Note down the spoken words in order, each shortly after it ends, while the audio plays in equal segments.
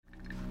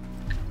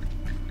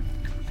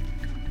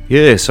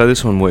Yeah, so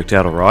this one worked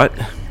out all right.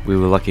 We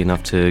were lucky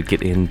enough to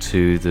get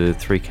into the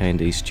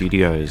 3K&D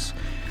studios.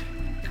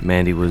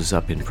 Mandy was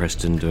up in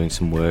Preston doing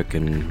some work,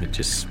 and it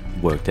just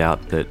worked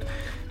out that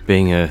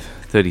being a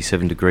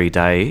 37-degree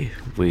day,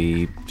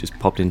 we just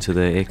popped into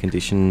the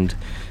air-conditioned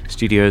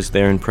studios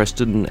there in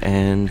Preston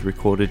and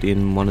recorded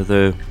in one of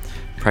the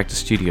practice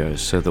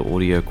studios, so the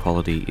audio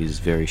quality is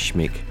very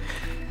schmick,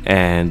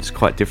 and it's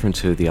quite different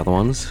to the other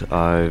ones.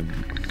 I'm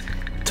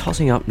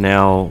tossing up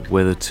now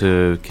whether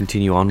to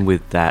continue on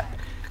with that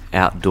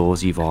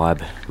outdoorsy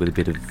vibe with a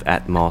bit of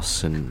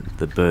atmos and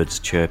the birds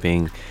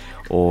chirping,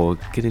 or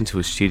get into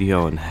a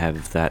studio and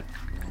have that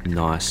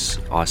nice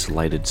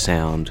isolated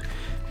sound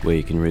where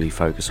you can really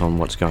focus on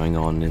what's going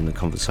on in the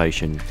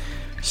conversation.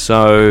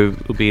 So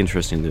it'll be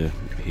interesting to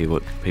hear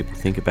what people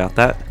think about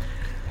that.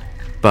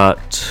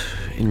 But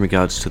in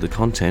regards to the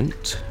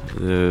content,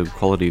 the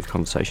quality of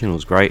conversation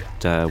was great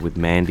with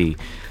Mandy.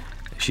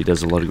 She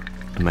does a lot of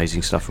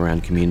amazing stuff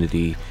around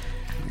community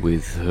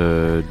with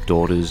her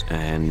daughters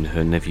and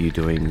her nephew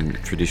doing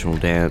traditional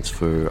dance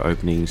for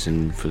openings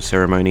and for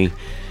ceremony,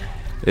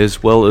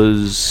 as well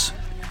as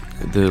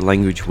the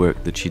language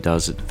work that she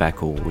does at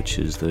VACL, which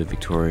is the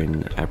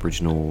Victorian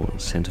Aboriginal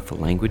Centre for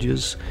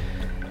Languages.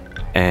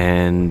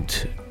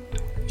 And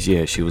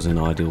yeah, she was an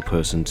ideal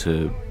person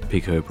to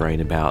pick her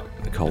brain about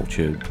the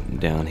culture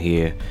down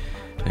here,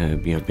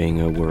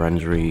 being a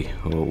Wurundjeri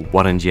or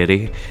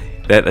Wurundjeri.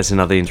 That's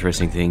another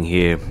interesting thing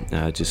here,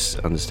 just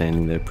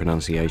understanding the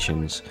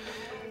pronunciations.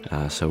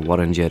 So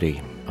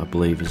Wurundjeri, I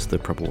believe, is the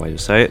proper way to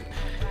say it.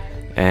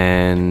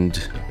 And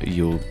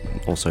you'll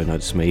also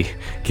notice me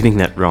getting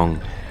that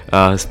wrong,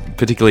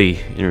 particularly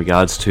in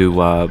regards to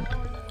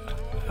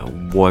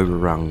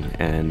Woiwurrung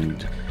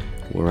and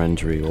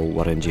Wurundjeri or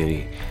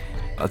Wurundjeri.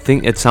 I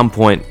think at some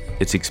point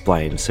it's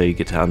explained, so you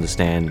get to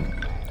understand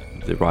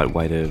the right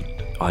way to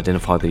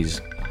identify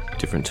these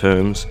different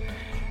terms,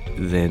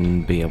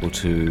 then be able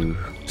to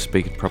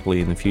speak it properly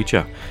in the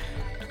future.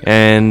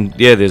 And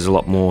yeah, there's a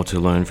lot more to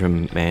learn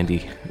from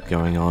Mandy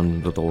going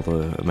on with all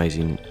the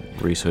amazing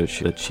research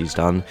that she's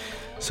done.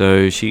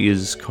 So she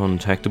is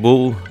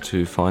contactable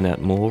to find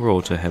out more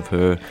or to have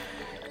her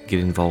get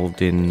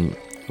involved in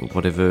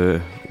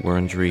whatever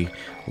Wurundjeri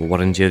or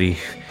Wurundjeri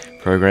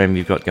program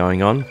you've got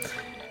going on.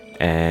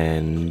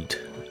 And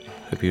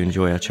hope you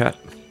enjoy our chat.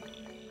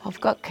 I've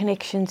got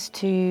connections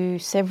to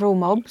several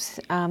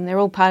mobs. They're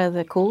all part of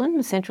the Kulin,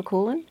 the Central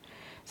Kulin.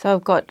 So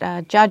I've got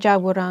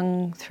Jaja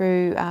Wurrung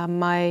through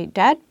my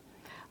dad.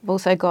 I've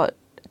also got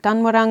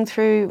Dunwurrung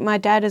through my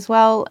dad as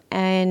well,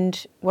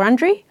 and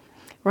Wurundjeri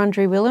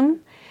Willem.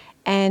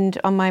 And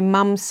on my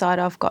mum's side,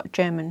 I've got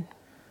German.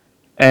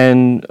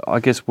 And I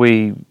guess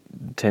we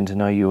tend to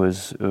know you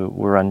as a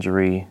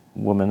Wurundjeri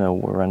woman, a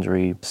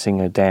Wurundjeri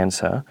singer,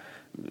 dancer.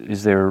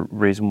 Is there a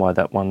reason why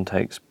that one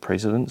takes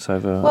precedence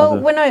over Well,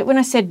 other? when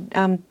I said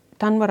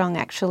Dunwurrung,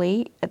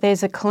 actually,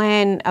 there's a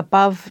clan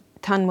above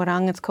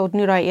Dunwurrung. It's called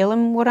Nurai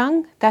Ilam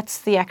Wurrung. That's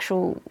the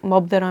actual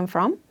mob that I'm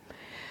from.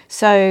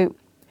 So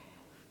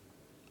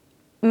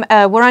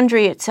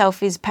Wurundjeri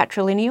itself is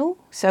patrilineal,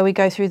 so we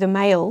go through the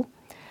male.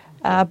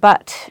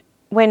 But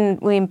when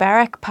William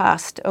Barrack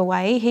passed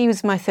away, he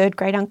was my third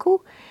great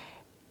uncle.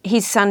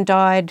 His son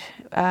died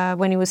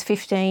when he was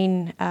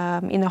 15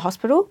 in the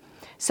hospital.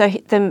 So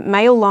the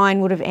male line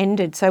would have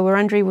ended, so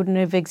Wurundjeri wouldn't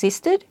have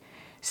existed.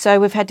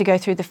 So we've had to go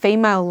through the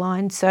female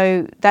line,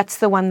 so that's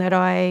the one that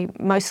I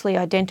mostly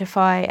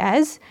identify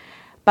as.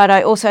 But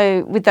I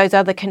also, with those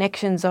other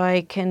connections,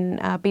 I can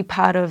be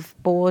part of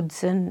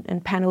boards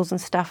and panels and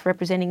stuff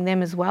representing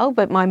them as well.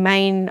 But my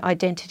main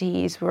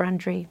identity is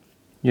Wurundjeri.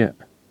 Yeah.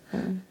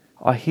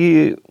 I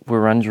hear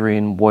Wurundjeri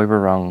and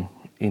Woiwurrung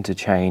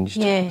interchanged.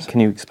 Yeah. Can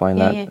you explain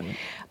that? Yeah.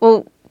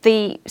 Well,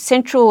 the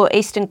Central or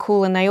Eastern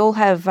Kulin, they all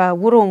have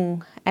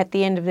Wurrung at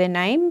the end of their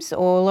names,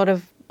 or a lot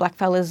of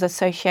blackfellas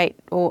associate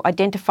or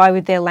identify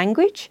with their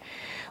language,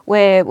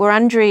 where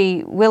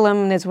Wurundjeri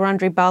Willem, there's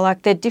Wurundjeri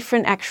Balak, they're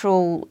different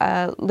actual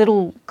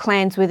little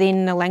clans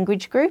within the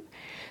language group.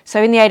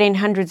 So in the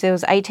 1800s, there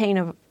was 18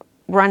 of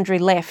Wurundjeri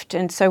left,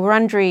 and so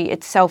Wurundjeri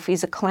itself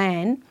is a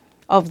clan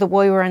of the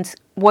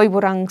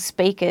Woiwurrung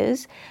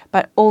speakers,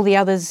 but all the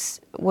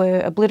others were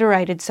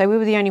obliterated, so we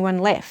were the only one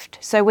left.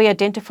 So we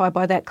identify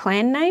by that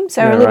clan name,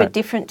 so we're a little bit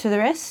different to the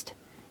rest.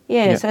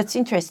 Yeah, so it's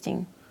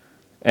interesting.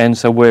 And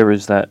so where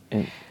is that?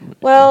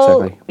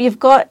 Well, exactly? You've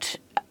got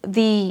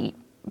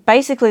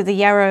basically the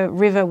Yarra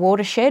River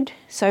watershed,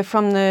 so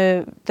from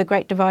the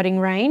Great Dividing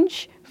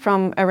Range,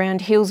 from around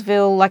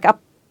Hillsville, like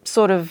up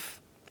sort of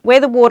where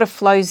the water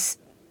flows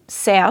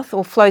south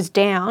or flows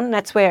down,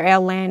 that's where our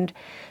land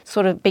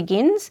sort of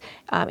begins,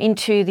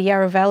 into the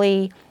Yarra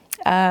Valley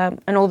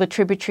and all the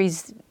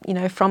tributaries,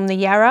 from the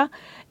Yarra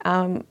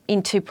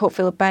into Port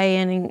Phillip Bay,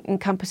 and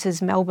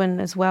encompasses Melbourne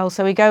as well.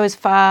 So we go as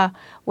far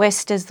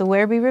west as the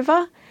Werribee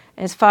River,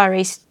 as far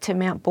east to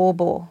Mount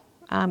Baw,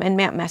 and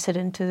Mount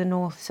Macedon to the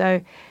north.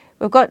 So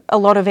we've got a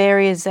lot of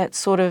areas that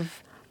sort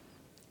of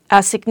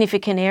are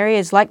significant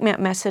areas, like Mount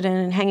Macedon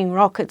and Hanging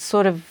Rock. It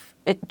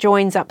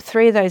joins up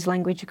three of those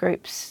language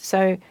groups.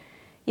 So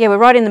yeah, we're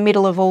right in the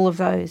middle of all of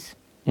those.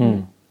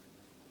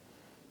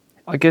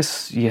 I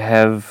guess you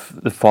have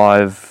the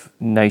 5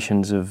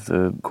 nations of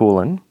the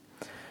Kulin.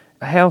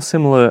 How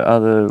similar are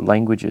the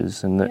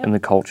languages and the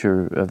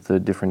culture of the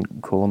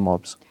different Kulin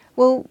mobs?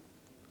 Well,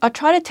 I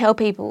try to tell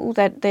people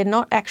that they're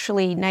not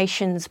actually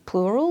nations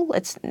plural,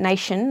 it's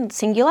nation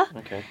singular,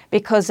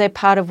 because they're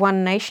part of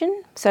one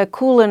nation. So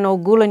Kulin or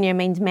Gulanya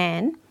means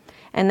man,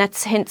 and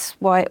that's hence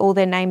why all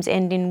their names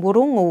end in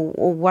Wurrung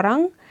or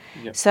Warang.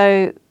 Yep.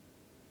 So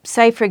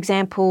say, for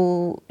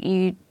example,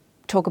 you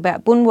talk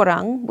about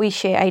Bunwarang, we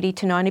share 80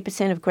 to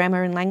 90% of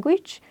grammar and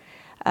language.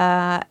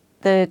 The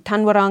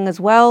Tanwarang as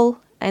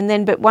well. And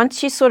then, but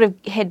once you sort of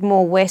head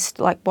more west,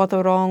 like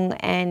Botharong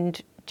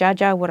and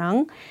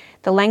Jajawarang,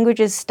 the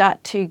languages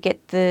start to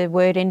get the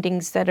word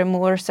endings that are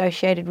more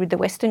associated with the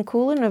Western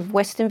Kulin of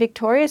Western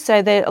Victoria.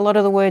 So a lot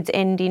of the words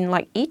end in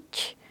like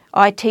ich,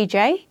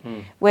 ITJ,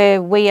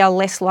 where we are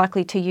less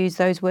likely to use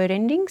those word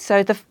endings.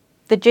 So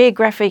the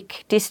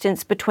geographic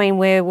distance between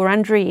where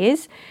Wurundjeri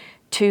is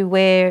to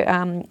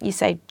where you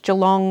say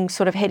Geelong,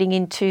 sort of heading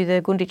into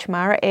the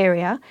Gunditjmara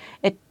area,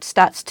 it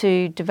starts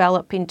to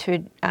develop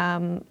into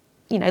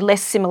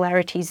less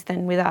similarities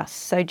than with us.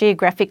 So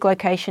geographic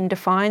location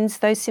defines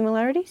those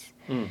similarities.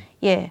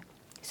 Yeah.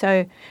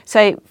 So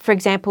for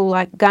example,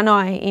 like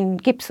Gunai in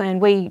Gippsland,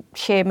 we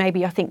share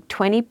maybe I think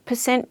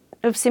 20%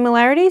 of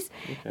similarities,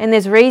 and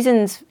there's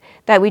reasons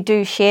that we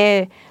do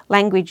share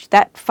language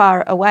that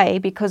far away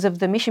because of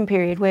the mission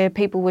period where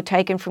people were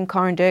taken from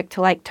Corranderk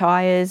to Lake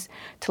Tyers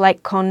to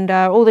Lake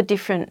Conda, all the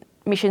different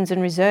missions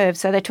and reserves.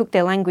 So they took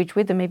their language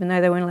with them even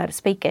though they weren't allowed to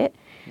speak it.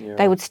 Yeah.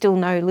 They would still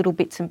know little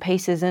bits and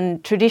pieces,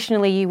 and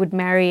traditionally you would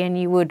marry and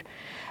you would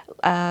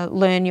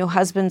learn your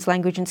husband's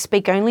language and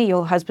speak only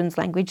your husband's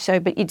language.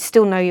 So, but you'd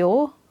still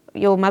know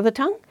your mother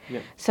tongue.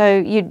 Yep. So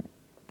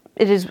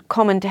it is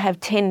common to have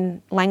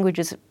 10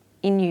 languages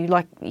in you,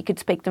 like you could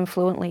speak them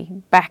fluently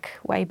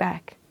way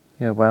back.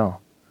 Yeah, wow.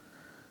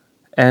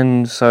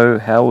 And so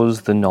how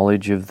was the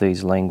knowledge of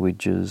these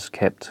languages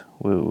kept?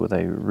 Were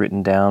they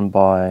written down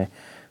by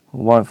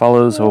white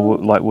fellas, or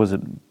was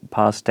it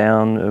passed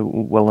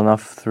down well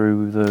enough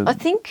through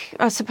the...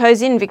 I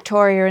suppose in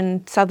Victoria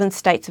and southern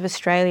states of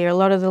Australia, a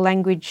lot of the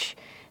language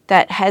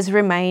that has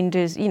remained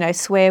is,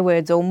 swear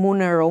words or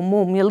munna or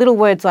mum, little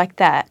words like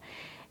that,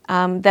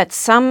 that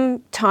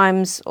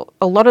sometimes,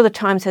 a lot of the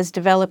times has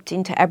developed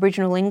into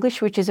Aboriginal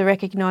English, which is a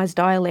recognised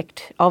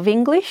dialect of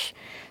English.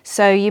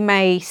 So you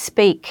may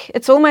speak,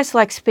 it's almost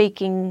like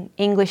speaking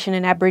English in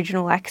an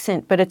Aboriginal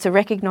accent, but it's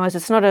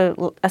it's not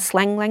a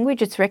slang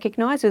language, it's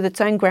recognised with its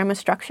own grammar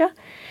structure.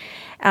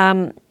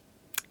 So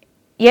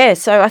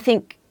I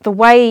think the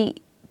way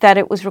that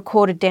it was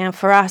recorded down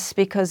for us,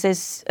 because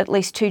there's at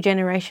least 2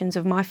 generations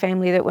of my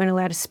family that weren't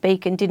allowed to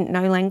speak and didn't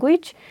know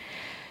language.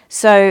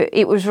 So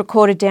it was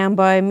recorded down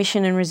by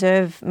mission and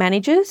reserve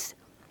managers.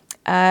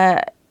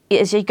 As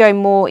you go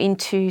more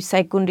into,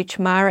 say,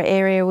 Gunditjmara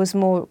area, was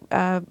more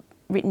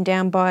written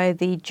down by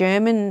the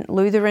German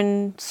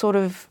Lutheran sort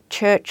of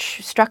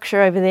church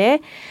structure over there.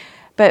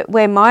 But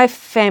where my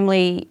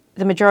family,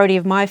 the majority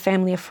of my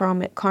family are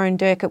from at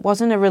Corranderk, it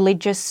wasn't a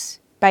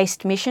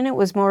religious-based mission. It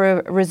was more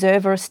a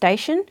reserve or a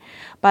station.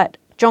 But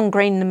John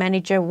Green, the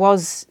manager,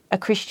 was a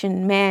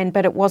Christian man,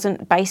 but it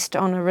wasn't based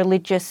on a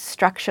religious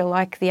structure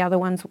like the other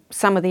ones.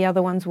 Some of the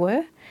other ones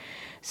were.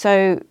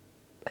 So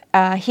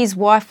his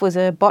wife was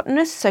a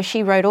botanist, so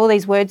she wrote all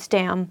these words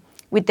down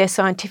with their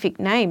scientific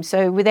names.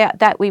 So without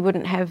that, we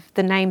wouldn't have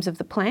the names of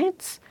the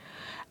plants.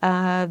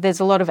 There's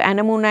a lot of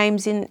animal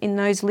names in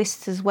those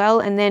lists as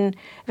well. And then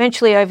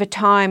eventually over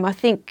time, I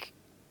think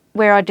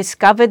where I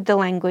discovered the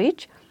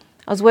language,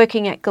 I was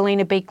working at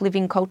Galena Beak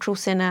Living Cultural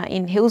Centre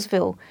in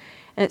Hillsville.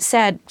 And it's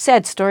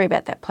sad story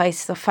about that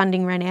place. The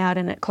funding ran out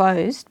and it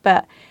closed.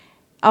 But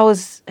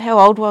how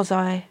old was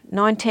I?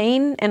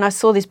 19. And I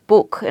saw this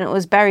book, and it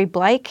was Barry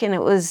Blake, and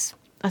it was,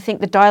 I think,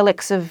 the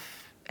dialects of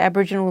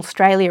Aboriginal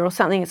Australia or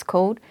something it's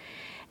called.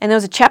 And there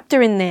was a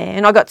chapter in there,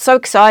 and I got so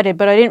excited,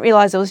 but I didn't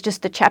realise it was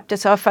just a chapter.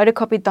 So I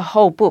photocopied the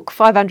whole book,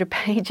 500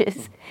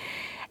 pages,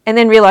 and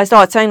then realised,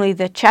 it's only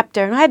the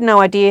chapter. And I had no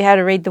idea how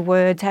to read the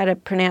words, how to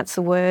pronounce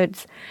the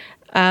words.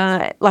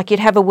 Like you'd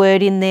have a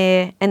word in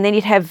there, and then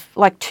you'd have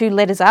like 2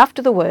 letters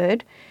after the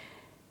word.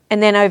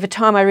 And then over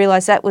time I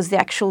realised that was the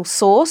actual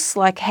source,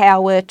 like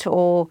Howitt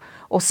or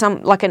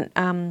some, like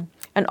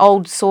an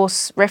old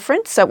source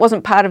reference. So it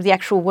wasn't part of the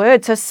actual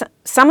word. So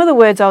some of the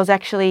words I was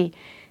actually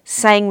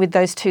saying with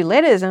those 2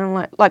 letters, and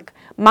I'm like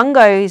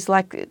mungo is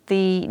like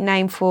the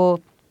name for,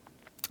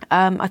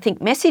 I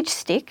think, message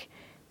stick,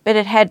 but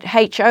it had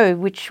H-O,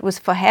 which was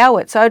for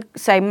Howitt. So I'd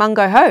say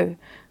mungo ho.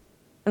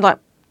 Like,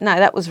 no,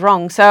 that was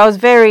wrong. So I was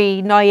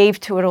very naive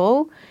to it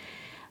all.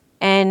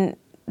 And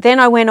then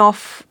I went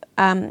off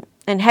and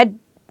had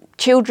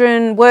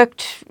children,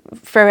 worked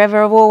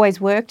forever. I've always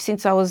worked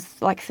since I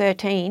was like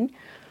 13.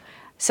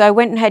 So I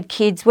went and had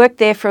kids, worked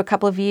there for a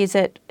couple of years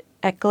at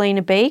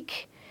Galena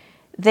Beak.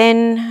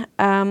 Then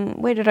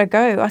where did I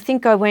go? I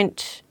think I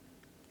went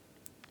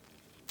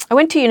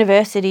to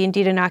university and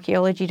did an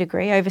archaeology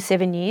degree over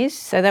 7 years.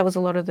 So that was a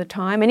lot of the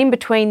time. And in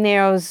between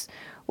there I was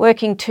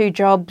working 2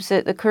 jobs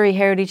at the Koori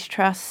Heritage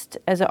Trust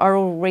as an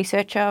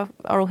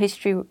oral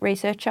history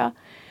researcher.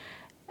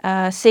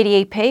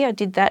 CDEP, I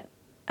did that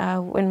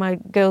when my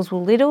girls were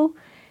little.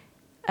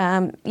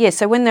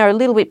 So when they were a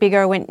little bit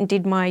bigger, I went and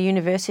did my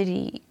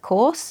university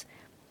course.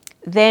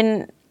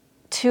 Then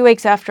 2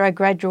 weeks after I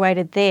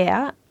graduated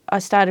there, I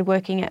started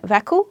working at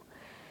VACL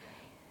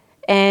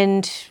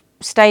and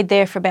stayed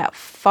there for about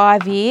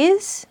 5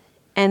 years.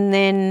 And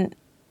then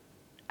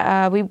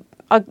I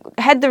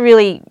had the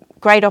really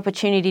great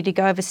opportunity to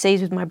go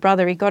overseas with my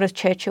brother. He got a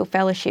Churchill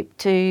Fellowship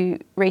to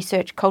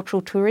research cultural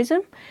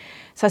tourism.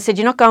 So I said,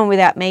 you're not going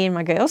without me and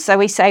my girls. So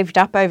we saved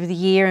up over the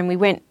year and we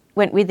went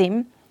with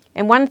him.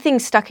 And one thing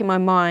stuck in my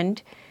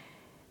mind,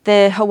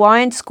 the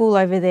Hawaiian school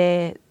over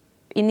there,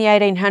 in the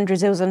 1800s,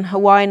 there was a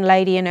Hawaiian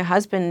lady and her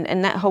husband,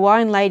 and that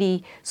Hawaiian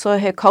lady saw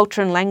her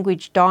culture and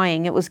language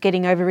dying. It was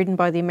getting overridden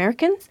by the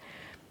Americans.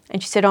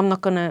 And she said, I'm not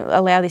going to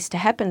allow this to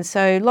happen.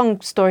 So long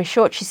story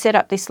short, she set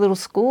up this little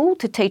school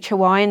to teach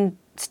Hawaiian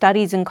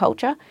studies and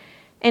culture.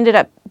 Ended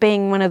up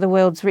being one of the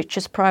world's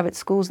richest private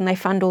schools, and they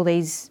fund all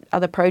these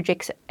other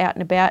projects out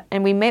and about.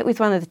 And we met with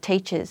one of the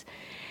teachers,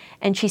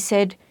 and she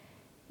said,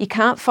 you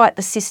can't fight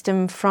the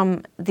system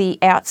from the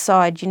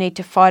outside, you need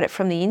to fight it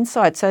from the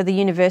inside. So the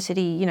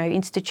university,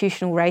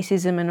 institutional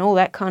racism and all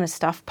that kind of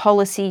stuff,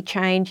 policy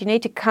change, you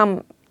need to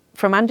come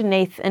from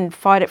underneath and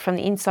fight it from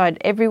the inside.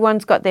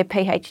 Everyone's got their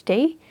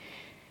PhD,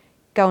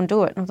 go and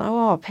do it. And I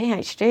was like,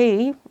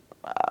 PhD?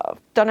 I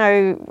don't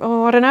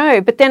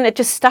know. But then it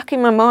just stuck in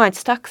my mind,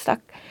 stuck.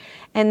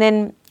 And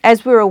then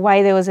as we were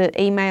away, there was an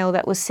email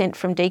that was sent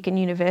from Deakin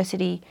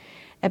University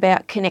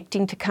about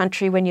connecting to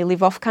country when you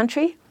live off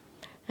country.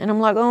 And I'm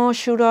like,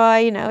 should I?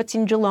 It's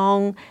in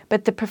Geelong.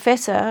 But the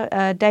professor,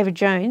 David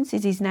Jones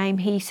is his name,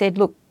 he said,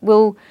 look,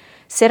 we'll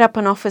set up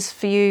an office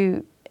for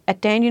you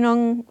at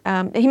Dandenong.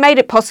 He made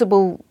it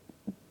possible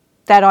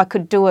that I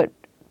could do it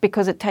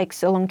because it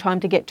takes a long time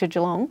to get to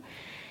Geelong.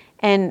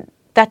 And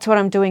that's what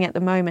I'm doing at the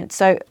moment.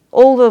 So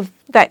all of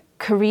that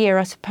career,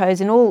 I suppose,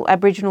 in all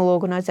Aboriginal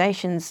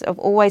organisations, I've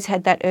always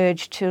had that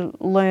urge to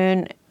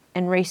learn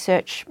and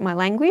research my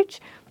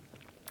language.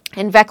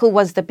 And VACL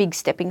was the big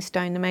stepping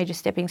stone, the major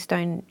stepping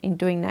stone in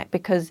doing that,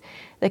 because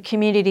the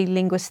community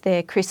linguist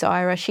there, Chris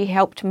Ira, she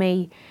helped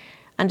me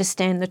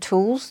understand the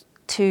tools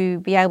to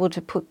be able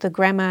to put the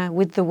grammar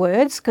with the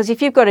words. Because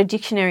if you've got a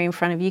dictionary in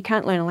front of you, you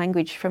can't learn a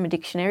language from a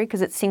dictionary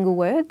because it's single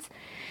words.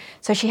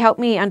 So she helped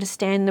me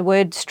understand the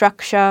word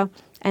structure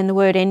and the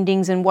word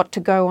endings and what to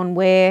go on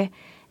where.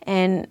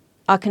 And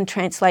I can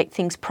translate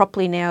things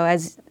properly now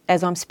as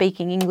I'm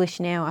speaking English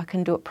now, I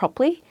can do it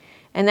properly.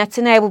 And that's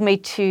enabled me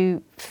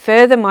to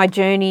further my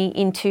journey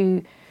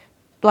into,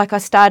 like I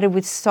started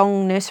with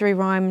song, nursery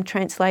rhyme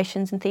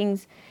translations and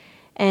things.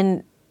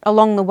 And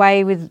along the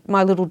way with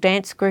my little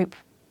dance group,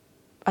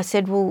 I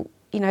said, well,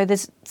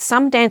 there's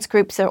some dance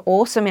groups that are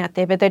awesome out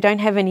there, but they don't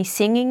have any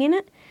singing in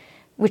it,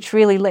 which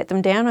really let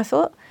them down, I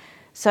thought.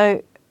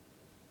 So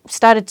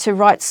started to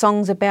write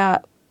songs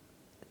about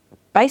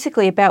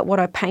what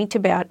I paint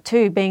about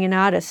too, being an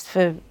artist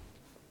for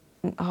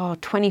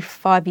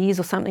 25 years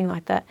or something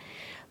like that.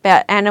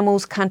 About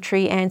animals,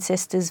 country,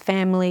 ancestors,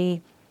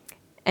 family,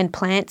 and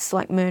plants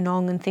like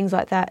murnong and things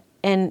like that.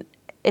 And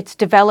it's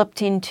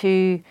developed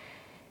into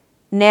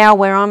now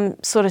where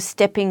I'm sort of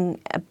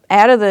stepping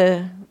out of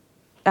the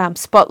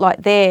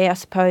spotlight there, I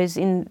suppose,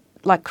 in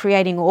like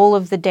creating all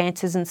of the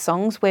dances and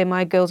songs, where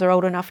my girls are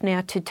old enough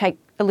now to take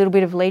a little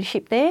bit of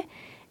leadership there.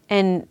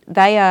 And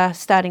they are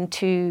starting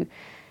to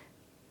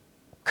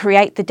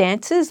create the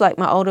dances, like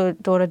my older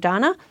daughter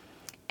Dana.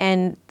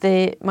 And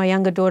my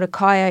younger daughter,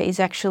 Kaya, is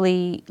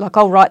actually, like,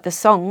 I'll write the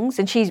songs,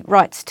 and she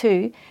writes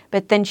too,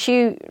 but then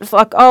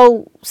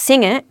I'll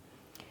sing it,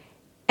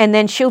 and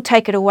then she'll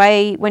take it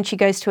away when she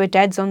goes to her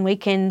dad's on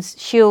weekends.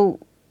 She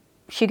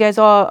goes,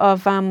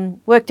 I've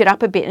worked it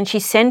up a bit, and she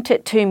sent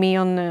it to me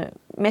on the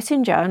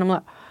messenger, and I'm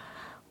like,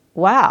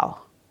 wow.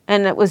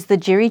 And it was the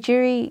Jiri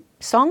Jiri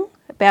song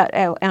about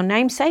our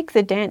namesake,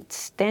 the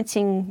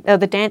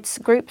dance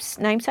group's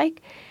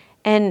namesake,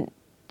 and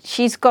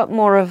she's got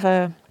more of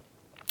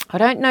I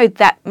don't know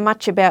that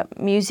much about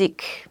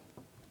music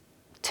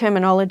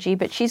terminology,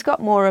 but she's got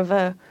more of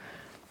a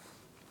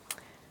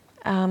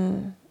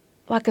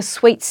like a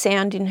sweet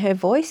sound in her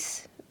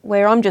voice,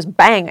 where I'm just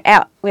bang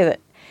out with it.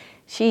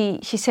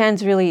 She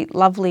sounds really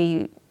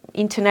lovely.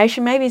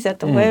 Intonation, maybe, is that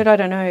the word? I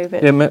don't know.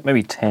 But yeah,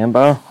 maybe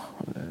timbre.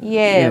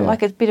 Yeah,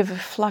 like a bit of a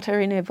flutter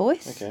in her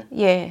voice.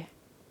 Okay.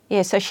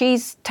 Yeah. So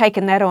she's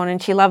taken that on,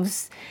 and she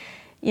loves,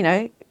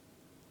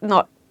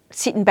 not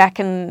sitting back,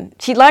 and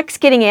she likes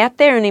getting out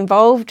there and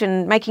involved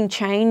and making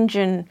change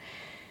and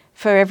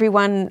for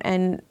everyone,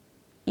 and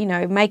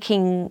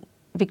making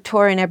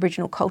Victorian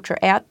Aboriginal culture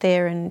out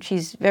there. And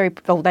she's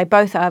they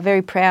both are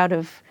very proud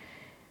of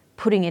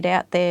putting it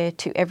out there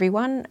to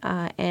everyone.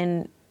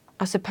 And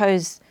I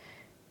suppose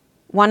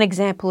one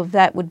example of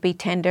that would be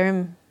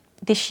Tanderrum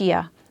this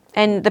year,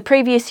 and the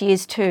previous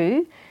years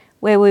too,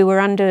 where we were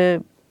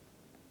under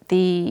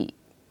the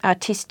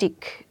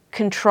artistic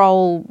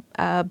control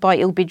by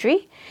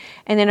Ilbidri.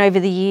 And then over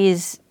the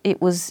years,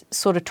 it was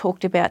sort of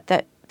talked about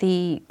that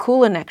the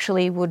Kulin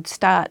actually would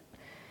start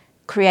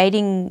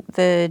creating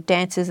the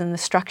dances and the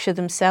structure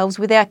themselves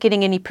without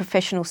getting any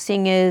professional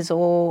singers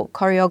or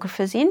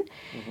choreographers in.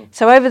 Mm-hmm.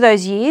 So over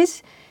those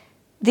years,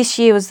 this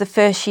year was the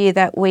first year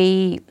that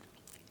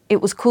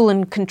it was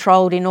Kulin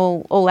controlled in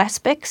all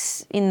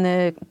aspects in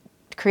the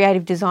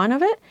creative design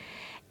of it.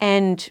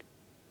 And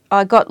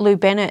I got Lou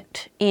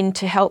Bennett in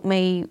to help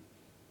me.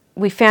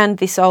 We found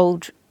this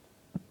old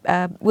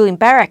William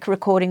Barrack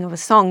recording of a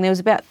song. There was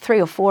about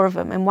 3 or 4 of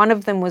them, and one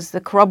of them was the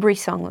Corroboree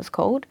song, it was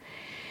called.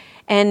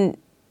 And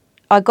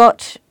I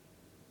got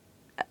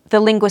the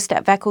linguist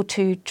at VACL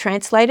to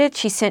translate it.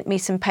 She sent me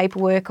some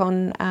paperwork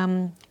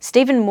on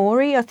Stephen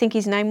Morey, I think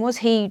his name was.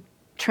 He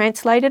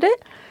translated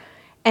it.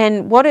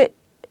 And what it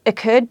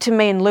occurred to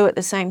me and Lou at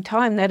the same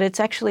time, that it's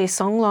actually a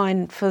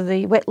songline for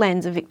the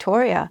wetlands of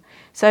Victoria.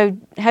 So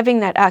having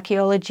that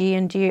archaeology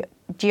and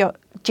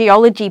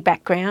geology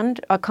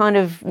background, I kind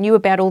of knew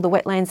about all the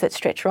wetlands that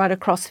stretch right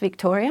across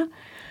Victoria.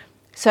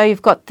 So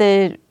you've got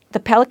the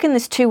pelican,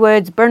 there's 2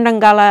 words,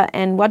 Burndangala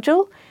and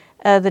Wudjil,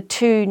 the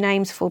 2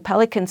 names for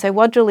pelican. So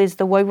Wudjil is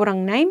the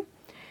Woiwurrung name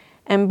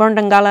and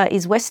Burndangala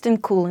is Western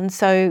Kulin.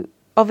 So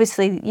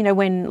obviously, you know,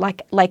 when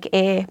like Lake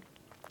Eyre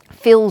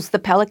fills, the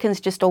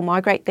pelicans just all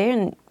migrate there,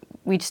 and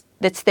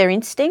that's their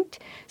instinct.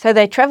 So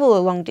they travel a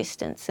long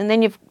distance. And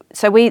then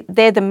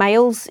they're the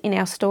males in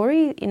our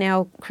story, in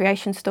our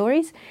creation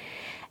stories.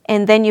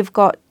 And then you've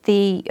got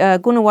the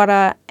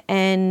Gunnawara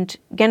and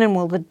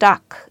Genanwal, the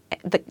duck.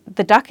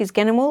 The duck is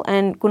Genanwal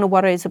and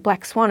Gunnawara is a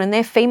black swan, and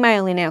they're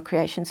female in our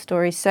creation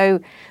stories. So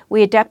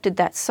we adapted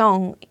that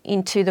song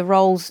into the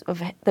roles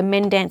of the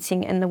men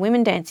dancing and the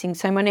women dancing.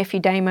 So my nephew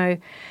Damo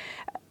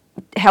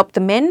helped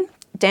the men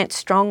dance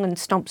strong and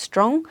stomp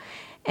strong,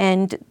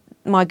 and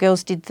my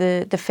girls did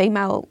the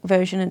female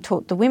version and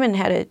taught the women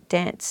how to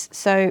dance.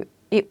 So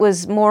it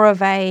was more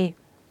of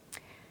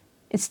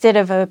instead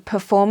of a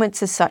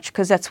performance as such,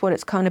 because that's what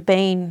it's kind of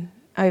been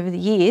over the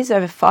years,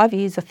 over 5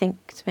 years I think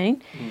it's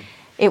been,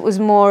 it was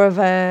more of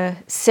a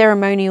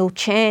ceremonial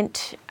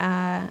chant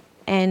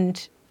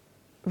and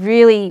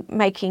really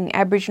making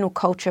Aboriginal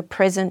culture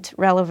present,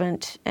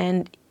 relevant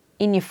and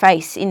in your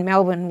face in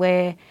Melbourne,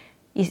 where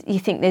you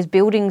think there's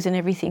buildings and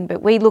everything,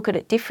 but we look at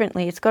it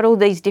differently. It's got all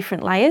these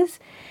different layers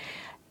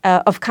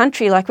of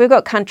country. Like we've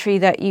got country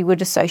that you would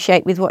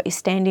associate with what you're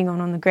standing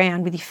on the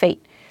ground with your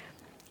feet.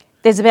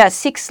 There's about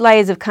 6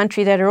 layers of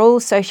country that are all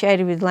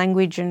associated with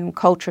language and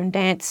culture and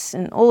dance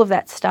and all of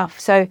that stuff.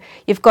 So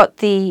you've got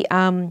the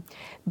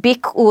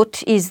Bik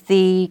Ut is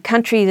the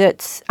country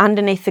that's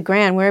underneath the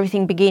ground where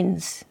everything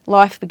begins.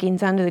 Life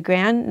begins under the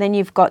ground. Then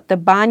you've got the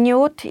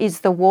Banyot is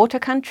the water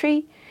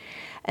country.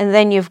 And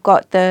then you've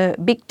got the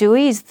Bik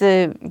Dui is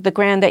the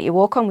ground that you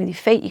walk on with your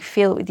feet. You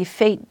feel it with your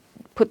feet,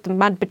 put the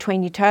mud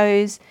between your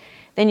toes.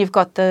 Then you've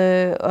got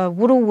the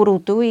Wurul Wurul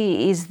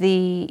Dui is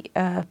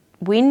the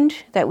wind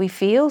that we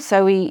feel.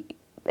 So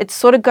it's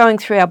sort of going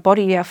through our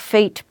body, our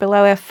feet,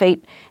 below our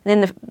feet,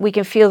 and then we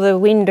can feel the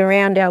wind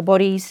around our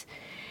bodies.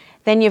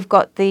 Then you've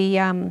got we've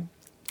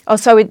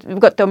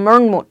got the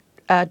Murngmut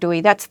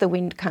Dui, that's the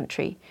wind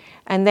country.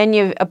 And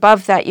then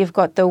above that you've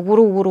got the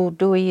Wurul Wurul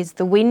Dui is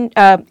the wind,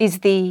 is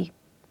the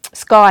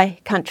sky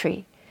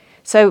country.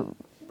 So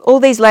all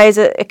these layers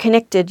are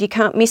connected. You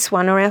can't miss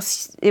one or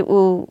else it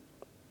will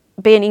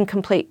be an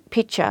incomplete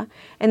picture.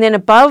 And then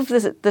above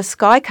the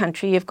sky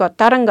country you've got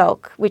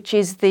Darangalk, which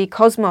is the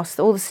cosmos,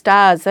 all the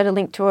stars that are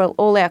linked to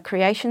all our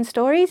creation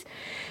stories.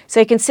 So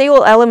you can see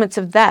all elements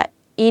of that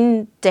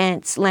in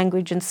dance,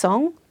 language and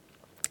song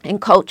and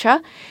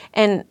culture.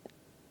 And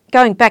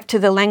going back to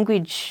the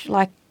language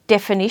like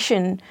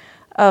definition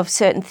of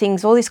certain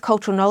things, all this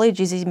cultural knowledge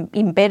is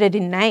embedded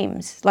in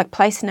names, like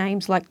place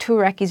names, like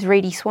Toorak is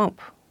reedy swamp,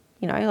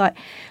 you know,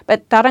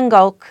 but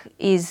Darangalk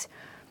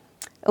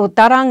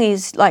Darang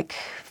is like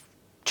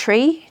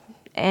tree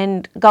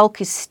and Gulk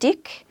is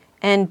stick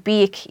and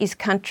Biik is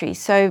country.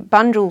 So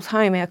Bunjul's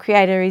home, our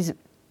creator, is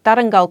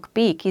Darangalk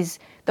Biik is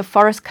the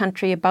forest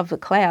country above the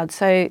clouds.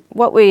 So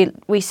what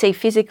we see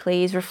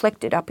physically is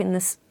reflected up in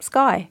the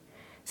sky.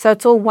 So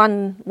it's all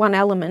one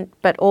element,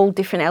 but all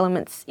different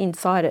elements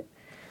inside it.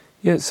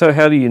 Yeah, so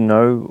how do you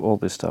know all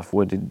this stuff?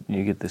 Where did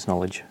you get this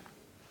knowledge?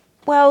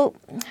 Well,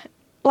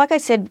 like I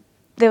said,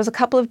 there was a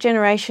couple of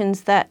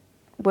generations that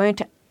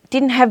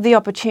didn't have the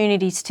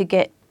opportunities to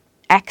get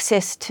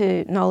access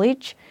to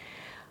knowledge.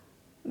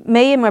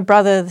 Me and my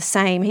brother are the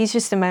same. He's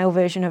just a male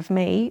version of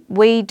me.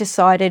 We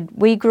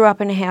grew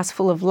up in a house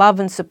full of love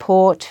and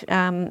support,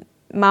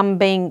 mum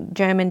being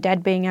German,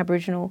 dad being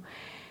Aboriginal,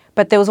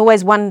 but there was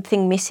always one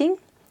thing missing,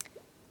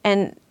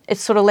 and it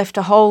sort of left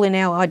a hole in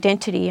our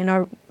identity.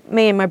 And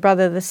me and my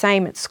brother are the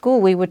same. At school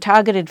we were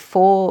targeted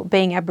for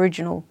being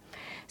Aboriginal.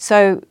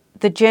 So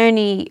the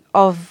journey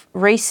of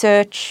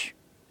research,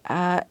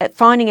 at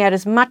finding out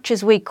as much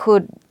as we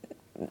could,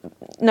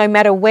 no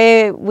matter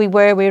where we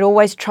were, we'd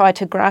always try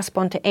to grasp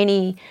onto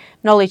any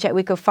knowledge that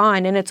we could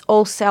find, and it's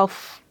all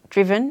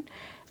self-driven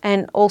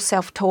and all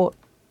self-taught.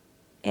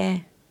 Yeah.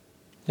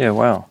 Yeah,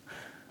 wow.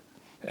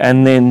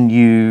 And then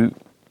you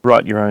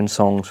write your own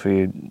songs for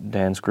your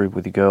dance group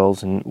with your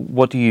girls, and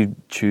what do you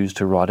choose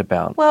to write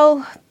about?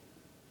 Well,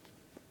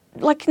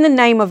 like in the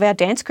name of our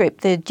dance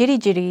group, the Jitty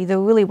Jitty, the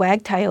Willy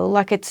Wagtail,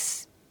 like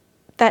it's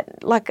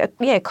that, like,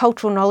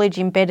 cultural knowledge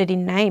embedded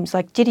in names.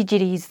 Like Jitty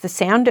Jitty is the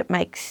sound it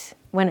makes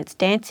when it's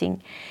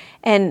dancing.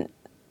 And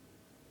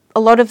a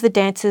lot of the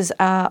dances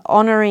are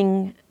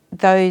honouring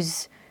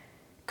those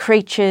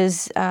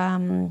creatures,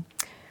 the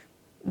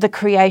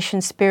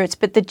creation spirits.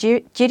 But the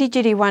Jitty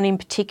Jitty one in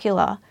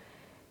particular,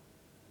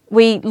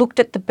 we looked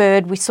at the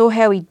bird, we saw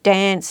how he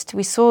danced,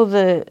 we saw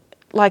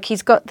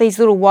he's got these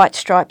little white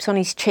stripes on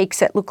his cheeks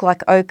that look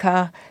like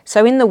ochre.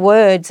 So in the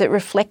words, it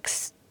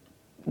reflects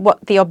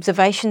what the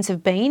observations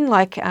have been.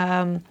 Like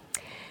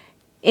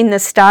in the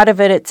start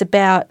of it, it's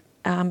about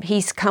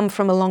he's come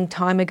from a long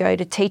time ago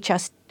to teach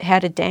us how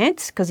to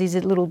dance, because he's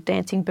a little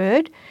dancing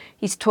bird.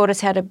 He's taught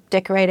us how to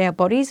decorate our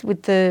bodies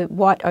with the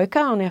white ochre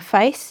on our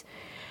face.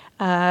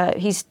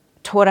 He's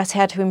taught us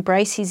how to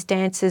embrace his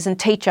dances and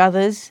teach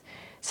others.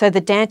 So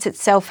the dance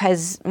itself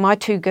has my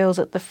two girls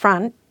at the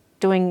front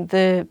doing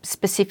the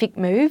specific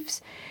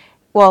moves,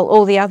 while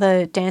all the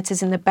other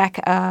dancers in the back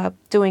are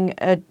doing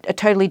a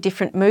totally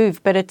different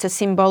move, but it's a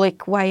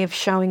symbolic way of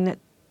showing that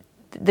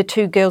the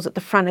two girls at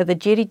the front are the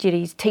Jitty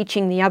Jitties,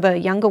 teaching the other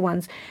younger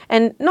ones.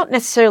 And not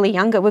necessarily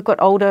younger, we've got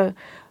older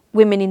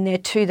women in there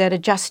too that are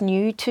just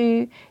new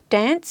to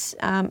dance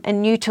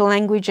and new to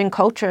language and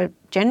culture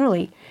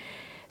generally.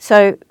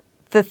 So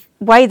the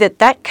way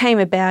that came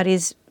about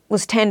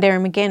was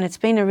Tanderrum again. It's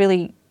been a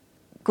really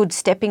good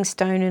stepping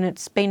stone, and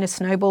it's been a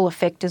snowball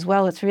effect as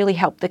well. It's really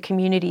helped the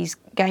communities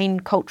gain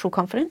cultural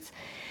confidence.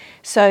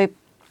 So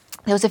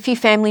there was a few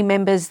family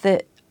members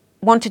that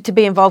wanted to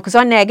be involved, because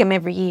I nag them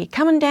every year,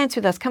 come and dance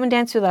with us, come and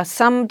dance with us.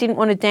 Some didn't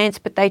want to dance,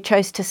 but they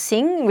chose to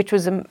sing, which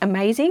was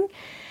amazing.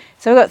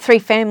 So we've got 3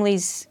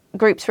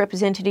 groups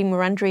represented in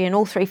Wurundjeri, and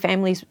all 3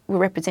 families were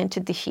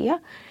represented this year.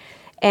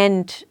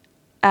 And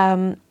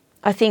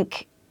I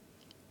think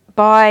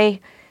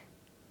by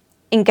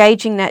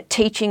engaging that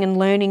teaching and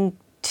learning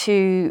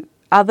to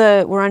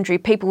other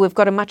Wurundjeri people, we've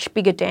got a much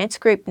bigger dance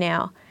group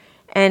now.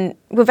 And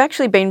we've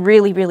actually been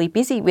really, really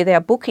busy with our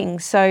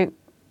bookings. So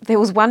there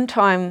was one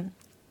time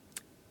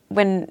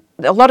when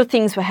a lot of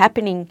things were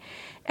happening,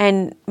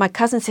 and my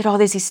cousin said,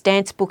 there's this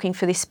dance booking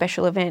for this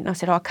special event. And I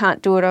said, I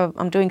can't do it,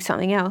 I'm doing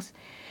something else.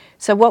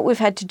 So what we've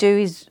had to do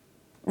is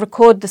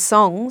record the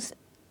songs,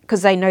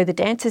 because they know the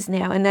dancers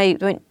now, and they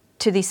went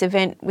to this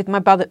event with my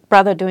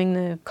brother doing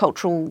the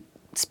cultural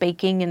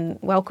speaking and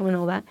welcome and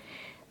all that.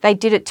 They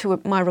did it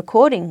to my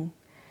recording.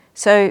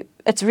 So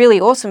it's really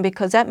awesome,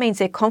 because that means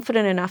they're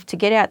confident enough to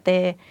get out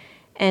there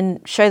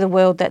and show the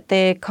world that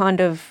they're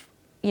kind of,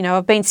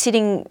 I've been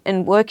sitting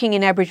and working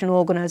in Aboriginal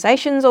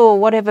organisations or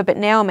whatever, but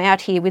now I'm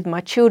out here with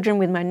my children,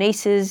 with my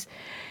nieces,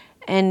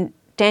 and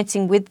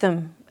dancing with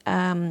them.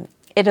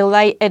 It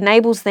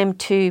enables them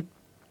to,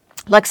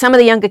 like some of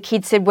the younger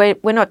kids said,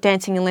 we're not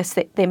dancing unless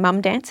their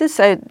mum dances,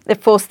 so they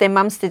force their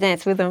mums to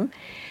dance with them.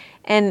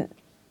 And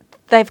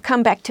they've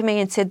come back to me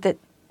and said that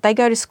they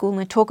go to school and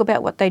they talk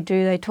about what they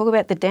do, they talk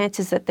about the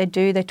dances that they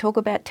do, they talk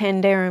about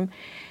Tanderrum,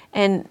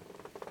 and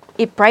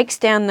it breaks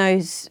down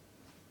those,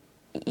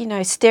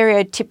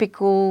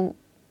 stereotypical,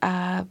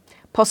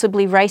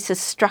 possibly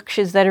racist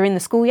structures that are in the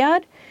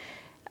schoolyard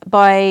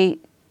by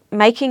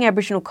making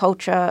Aboriginal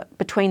culture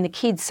between the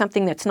kids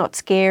something that's not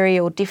scary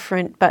or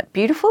different but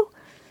beautiful,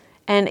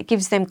 and it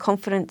gives them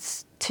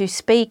confidence to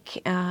speak.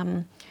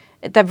 Some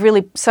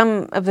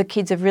of the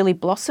kids have really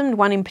blossomed.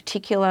 One in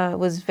particular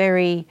was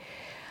very,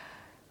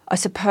 I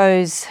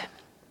suppose,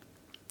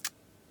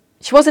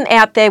 she wasn't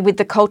out there with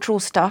the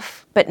cultural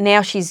stuff, but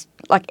now she's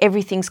like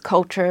everything's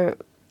culture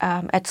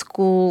at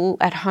school,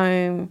 at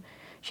home.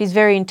 She's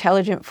very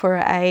intelligent for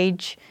her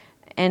age,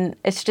 and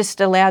it's just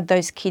allowed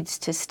those kids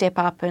to step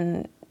up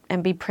and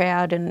be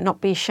proud and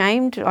not be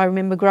ashamed. I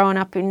remember growing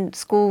up in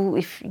school,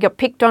 if you got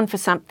picked on for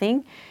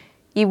something,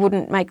 you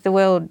wouldn't make the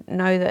world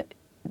know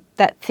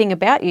that thing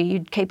about you.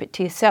 You'd keep it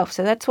to yourself.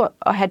 So that's what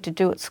I had to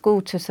do at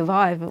school to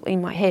survive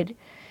in my head,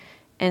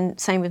 and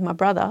same with my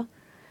brother.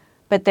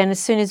 But then as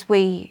soon as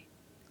we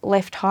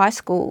left high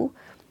school,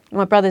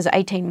 my brother's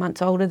 18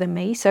 months older than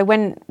me, so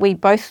when we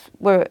both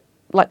were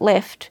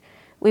left,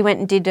 we went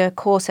and did a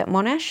course at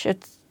Monash.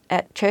 It's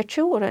at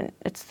Churchill, I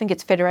think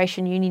it's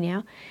Federation Uni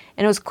now,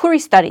 and it was Koori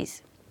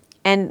Studies.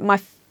 And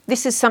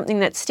this is something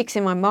that sticks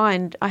in my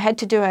mind. I had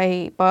to do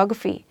a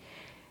biography,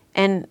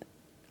 and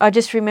I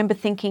just remember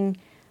thinking,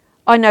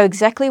 I know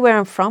exactly where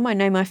I'm from, I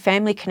know my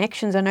family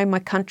connections, I know my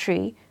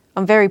country,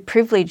 I'm very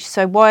privileged,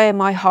 so why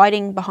am I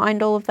hiding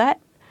behind all of that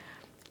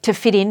to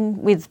fit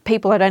in with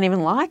people I don't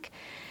even like?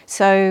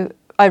 So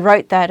I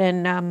wrote that,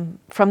 and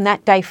from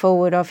that day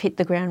forward I've hit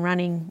the ground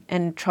running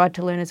and tried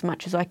to learn as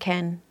much as I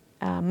can.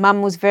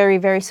 Mum was very,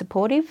 very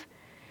supportive.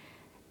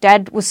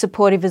 Dad was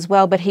supportive as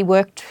well, but he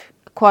worked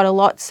quite a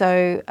lot,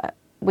 so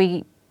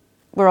we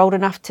were old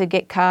enough to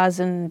get cars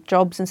and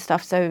jobs and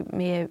stuff, so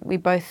we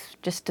both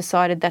just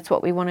decided that's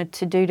what we wanted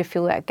to do to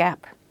fill that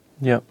gap.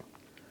 Yep.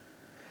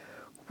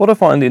 What I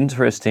find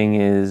interesting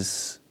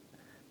is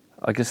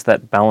I guess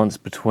that balance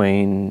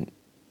between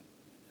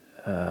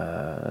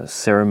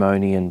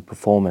ceremony and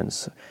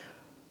performance.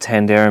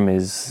 Tanderum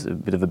is a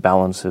bit of a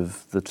balance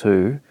of the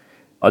two.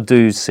 I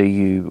do see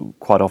you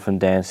quite often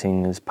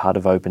dancing as part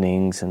of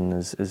openings and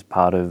as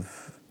part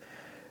of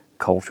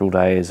cultural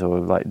days or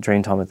like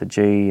Dreamtime at the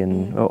G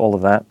and all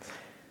of that.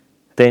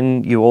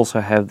 Then you also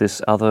have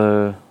this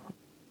other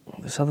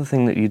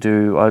thing that you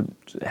do. I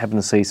happen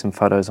to see some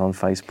photos on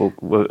Facebook,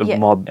 a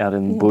mob out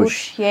in the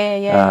bush,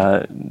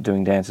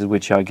 doing dances,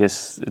 which I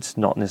guess it's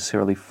not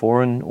necessarily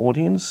for an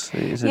audience.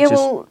 Is it just...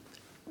 well,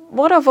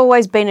 what I've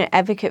always been an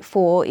advocate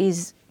for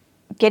is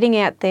getting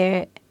out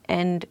there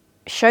and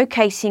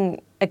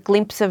showcasing a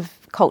glimpse of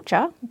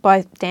culture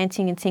by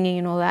dancing and singing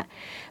and all that.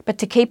 But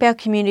to keep our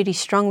community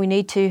strong, we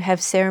need to have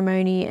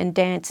ceremony and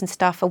dance and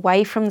stuff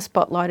away from the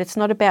spotlight. It's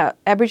not about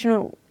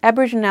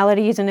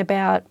Aboriginality isn't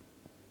about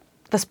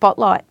the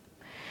spotlight.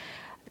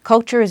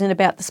 Culture isn't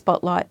about the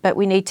spotlight, but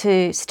we need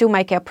to still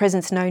make our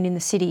presence known in the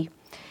city.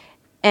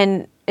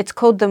 And it's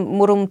called the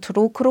Murum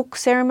Turukuruk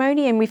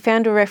ceremony, and we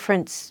found a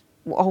reference.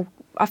 Well,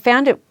 I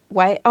found it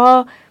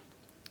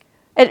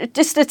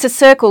it's a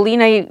circle, you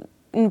know.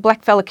 In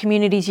blackfella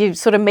communities, you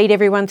sort of meet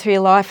everyone through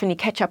your life and you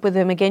catch up with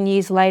them again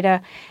years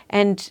later.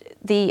 And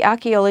the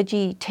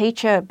archaeology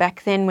teacher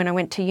back then when I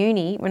went to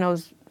uni, when I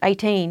was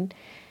 18,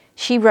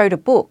 she wrote a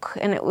book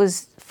and it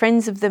was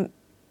Friends of the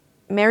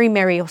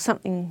Merry or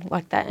something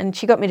like that. And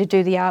she got me to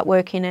do the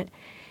artwork in it.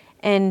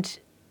 And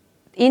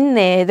in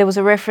there was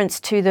a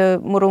reference to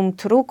the Murum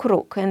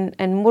Turukuruk. And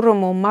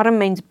Murum or Maram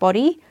means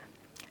body,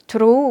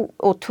 Turu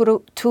or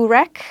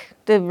Turak,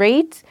 the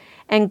reeds,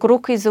 and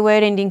Guruk is the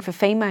word ending for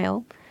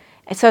female.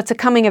 So it's a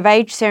coming of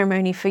age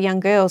ceremony for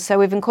young girls. So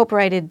we've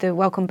incorporated the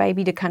welcome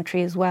baby to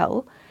country as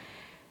well,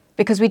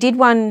 because we did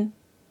one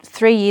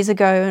 3 years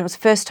ago and it was the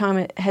first time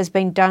it has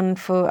been done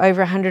for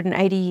over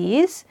 180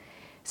 years.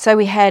 So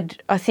we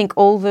had, I think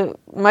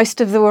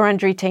most of the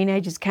Wurundjeri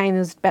teenagers came, there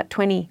was about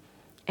 20.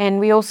 And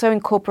we also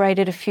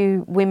incorporated a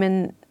few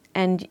women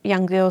and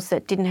young girls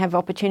that didn't have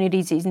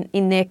opportunities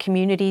in their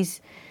communities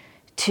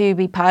to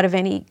be part of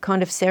any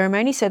kind of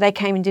ceremony. So they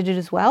came and did it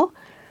as well.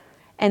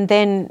 And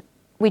then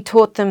we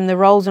taught them the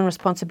roles and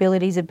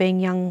responsibilities of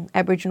being young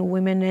Aboriginal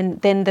women, and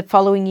then the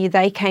following year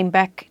they came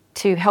back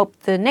to help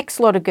the next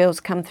lot of girls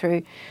come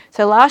through.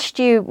 So last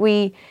year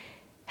we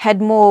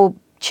had more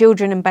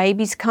children and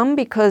babies come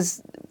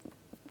because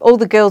all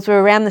the girls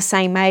were around the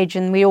same age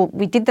and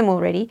we did them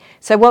already.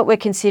 So what we're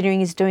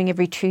considering is doing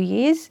every 2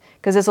 years,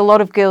 because there's a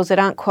lot of girls that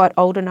aren't quite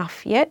old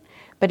enough yet,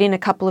 but in a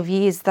couple of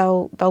years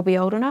they'll be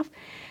old enough.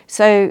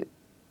 So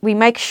we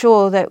make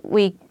sure that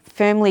we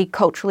firmly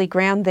culturally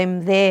ground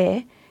them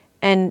there.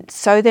 And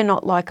so they're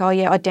not like, oh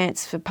yeah, I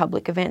dance for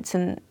public events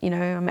and, you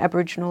know, I'm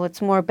Aboriginal.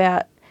 It's more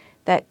about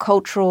that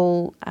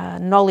cultural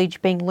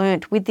knowledge being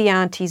learnt with the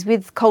aunties,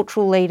 with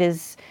cultural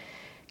leaders,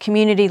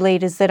 community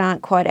leaders that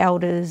aren't quite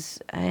elders,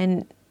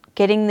 and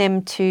getting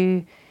them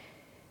to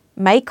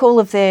make all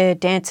of their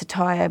dance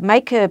attire,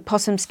 make a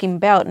possum skin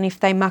belt, and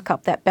if they muck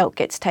up, that belt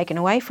gets taken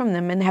away from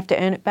them and they have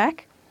to earn it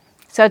back.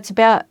 So it's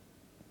about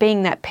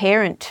being that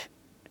parent,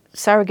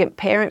 surrogate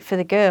parent for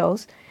the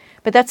girls.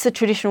 But that's the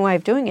traditional way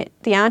of doing it.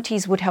 The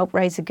aunties would help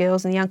raise the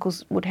girls and the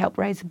uncles would help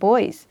raise the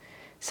boys.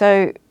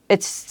 So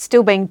it's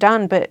still being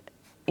done, but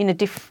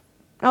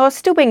it's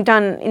still being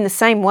done in the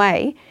same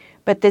way,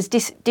 but there's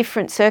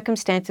different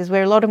circumstances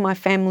where a lot of my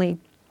family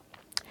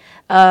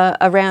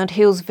around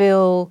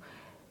Hillsville,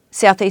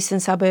 southeastern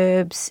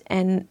suburbs,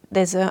 and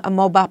there's a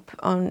mob up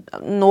on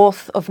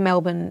north of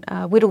Melbourne,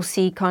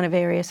 Whittlesea kind of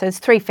area. So there's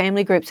 3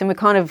 family groups, and we're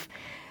kind of,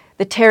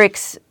 the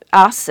Terricks,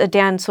 us are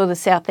down sort of the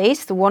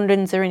southeast, the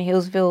Wandens are in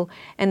Hillsville,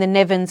 and the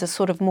Nevins are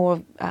sort of more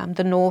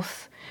the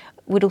north,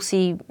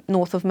 Whittlesea,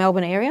 north of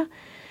Melbourne area.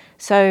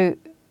 So,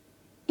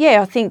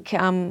 yeah, I think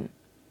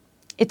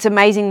it's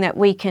amazing that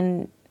we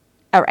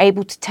are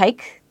able to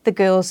take the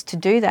girls to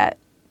do that,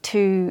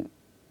 to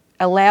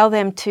allow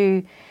them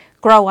to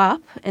grow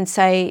up and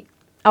say,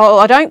 oh,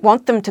 I don't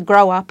want them to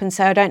grow up and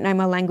say, I don't know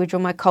my language or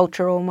my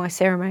culture or my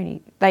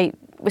ceremony.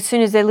 As soon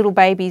as they're little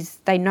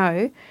babies, they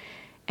know.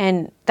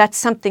 And that's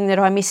something that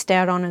I missed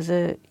out on as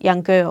a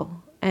young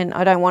girl, and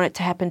I don't want it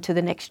to happen to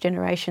the next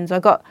generations. I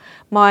got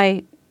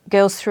my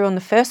girls through on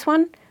the first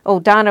one,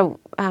 or Dana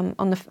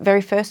on the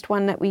very first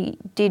one that we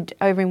did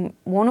over in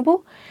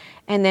Warrnambool,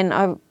 and then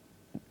I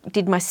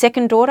did my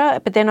second daughter,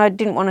 but then I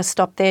didn't want to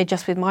stop there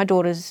just with my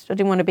daughters. I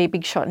didn't want to be a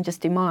big shot and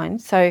just do mine.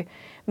 So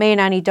me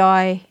and Annie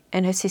Di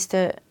and her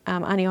sister,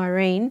 Annie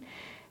Irene,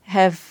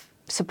 have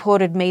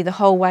supported me the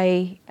whole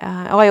way.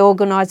 I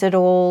organise it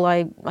all.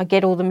 I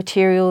get all the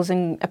materials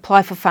and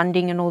apply for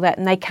funding and all that,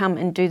 and they come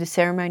and do the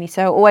ceremony.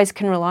 So I always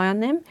can rely on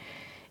them.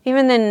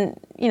 Even then,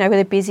 you know, when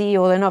they're busy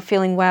or they're not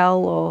feeling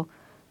well or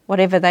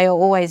whatever, they are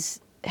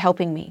always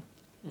helping me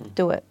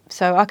do it.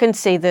 So I can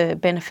see the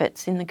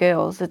benefits in the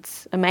girls.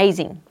 It's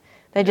amazing.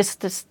 They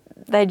just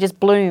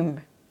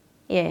bloom.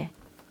 Yeah.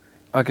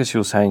 I guess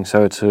you're saying,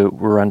 so it's a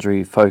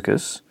Wurundjeri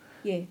focus.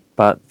 Yeah.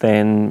 But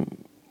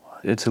then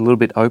it's a little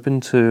bit open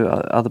to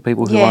other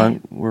people who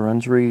aren't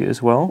Wurundjeri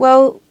as well?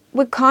 Well,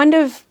 we're kind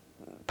of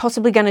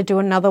possibly going to do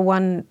another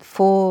one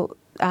for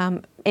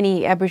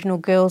any Aboriginal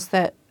girls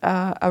that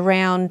are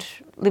around,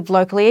 live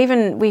locally.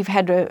 Even we've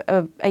had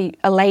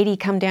a lady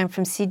come down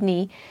from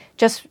Sydney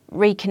just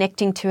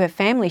reconnecting to her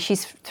family.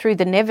 She's through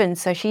the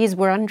Nevins, so she is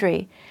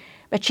Wurundjeri.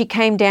 But she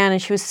came down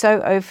and she was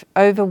so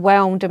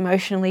overwhelmed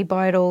emotionally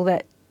by it all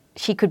that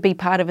she could be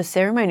part of a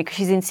ceremony because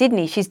she's in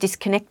Sydney. She's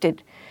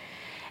disconnected.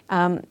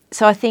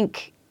 So I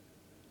think,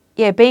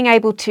 being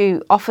able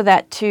to offer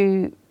that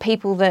to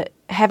people that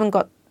haven't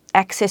got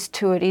access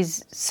to it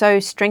is so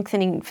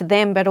strengthening for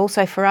them, but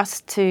also for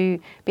us to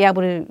be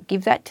able to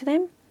give that to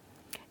them.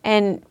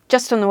 And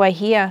just on the way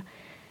here,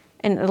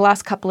 in the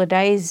last couple of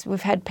days,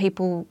 we've had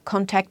people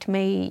contact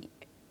me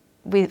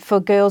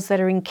for girls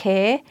that are in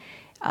care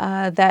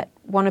that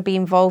want to be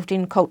involved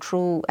in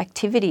cultural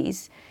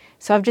activities.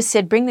 So I've just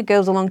said, bring the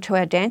girls along to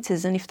our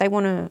dances, and if they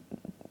want to,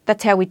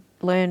 that's how we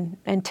learn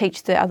and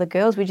teach the other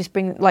girls. We just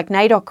bring, like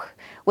NAIDOC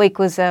week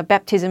was a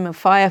baptism of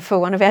fire for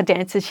one of our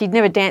dancers. She'd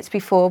never danced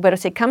before, but I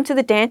said, come to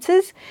the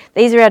dances.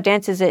 These are our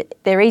dances.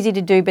 They're easy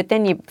to do, but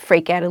then you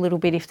freak out a little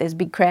bit if there's a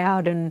big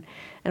crowd and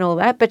all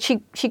that. But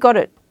she got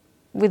it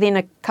within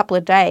a couple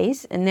of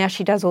days, and now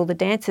she does all the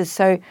dances.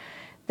 So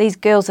these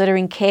girls that are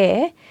in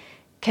care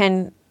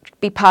can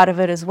be part of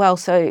it as well.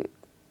 So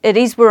it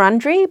is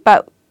Wurundjeri,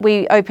 but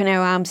we open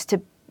our arms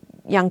to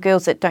young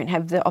girls that don't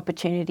have the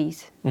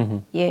opportunities. Mm-hmm.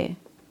 Yeah.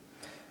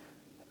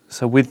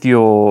 So with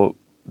your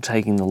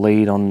taking the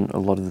lead on a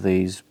lot of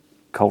these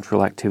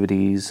cultural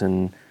activities,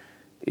 and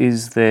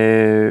is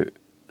there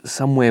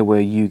somewhere where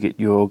you get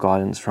your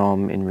guidance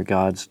from in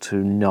regards to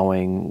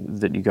knowing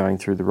that you're going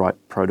through the right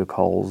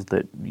protocols,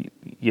 that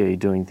you're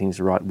doing things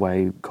the right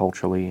way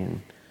culturally?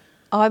 And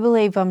I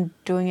believe I'm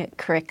doing it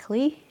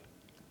correctly,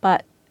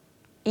 but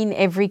in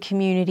every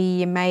community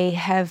you may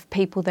have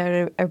people that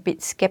are a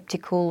bit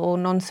sceptical or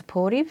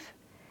non-supportive,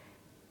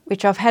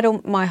 which I've had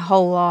all my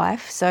whole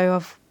life, so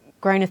I've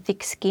grown a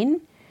thick skin,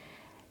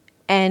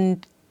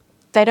 and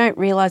they don't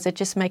realise it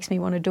just makes me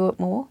want to do it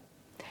more.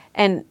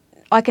 And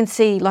I can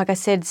see, like I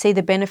said, see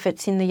the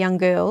benefits in the young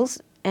girls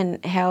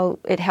and how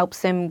it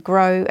helps them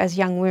grow as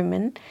young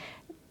women.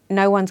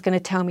 No one's going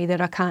to tell me that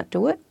I can't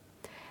do it.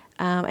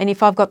 And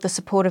if I've got the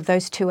support of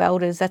those two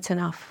elders, that's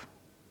enough.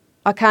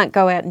 I can't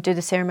go out and do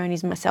the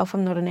ceremonies myself.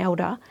 I'm not an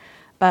elder.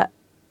 But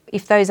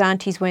if those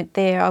aunties weren't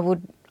there,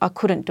 I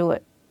couldn't do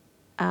it.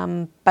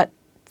 But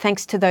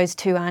thanks to those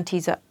two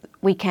aunties,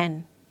 we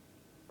can.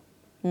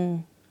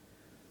 Mm.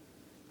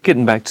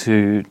 Getting back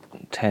to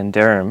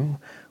Tanderrum,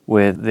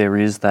 where there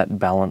is that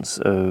balance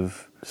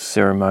of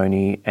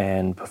ceremony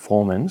and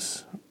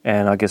performance,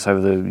 and I guess over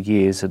the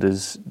years it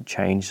has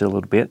changed a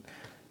little bit.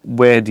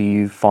 Where do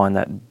you find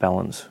that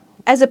balance?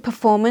 As a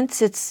performance,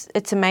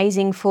 it's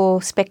amazing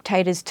for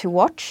spectators to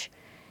watch,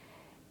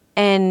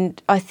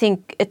 and I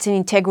think it's an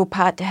integral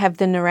part to have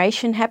the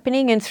narration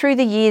happening. And through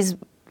the years,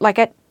 like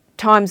at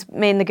times,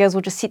 me and the girls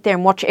will just sit there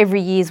and watch every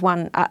year's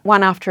one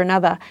after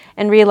another,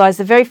 and realise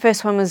the very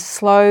first one was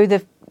slow,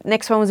 the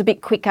next one was a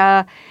bit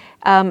quicker.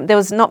 There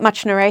was not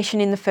much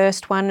narration in the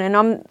first one, and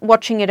I'm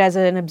watching it as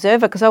an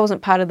observer because I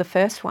wasn't part of the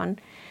first one.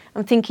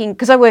 I'm thinking,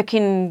 because I work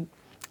in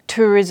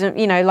tourism,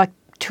 like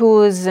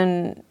tours,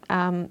 and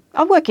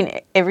I work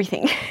in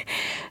everything.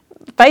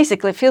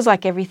 Basically, it feels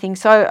like everything.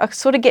 So I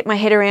sort of get my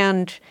head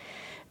around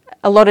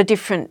a lot of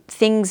different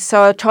things.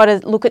 So I try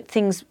to look at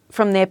things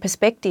from their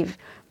perspective.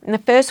 And the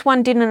first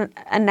one didn't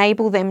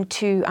enable them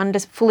to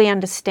fully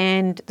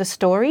understand the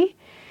story,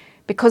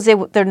 because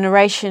the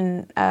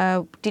narration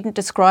didn't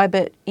describe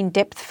it in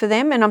depth for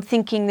them. And I'm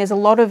thinking there's a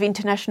lot of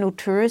international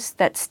tourists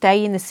that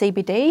stay in the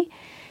CBD,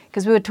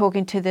 because we were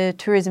talking to the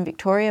Tourism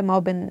Victoria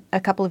mob a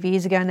couple of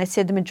years ago, and they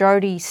said the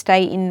majority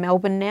stay in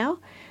Melbourne now.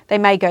 They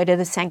may go to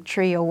the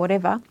sanctuary or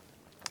whatever,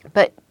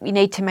 but you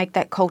need to make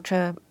that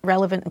culture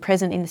relevant and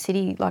present in the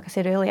city, like I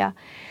said earlier.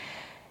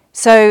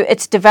 So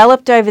it's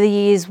developed over the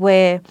years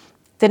where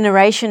the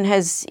narration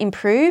has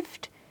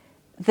improved.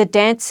 The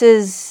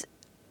dancers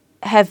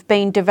have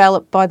been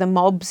developed by the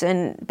mobs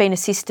and been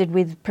assisted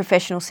with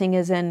professional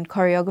singers and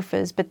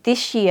choreographers. But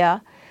this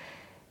year,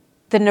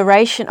 the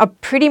narration, I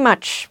pretty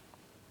much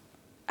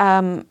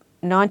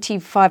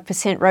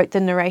 95% wrote the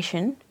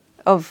narration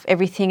of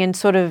everything, and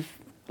sort of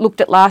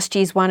looked at last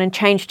year's one and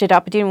changed it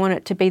up. I didn't want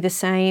it to be the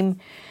same.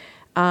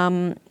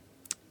 The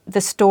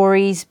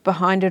stories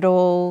behind it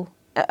all,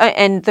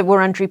 and the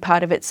Wurundjeri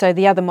part of it. So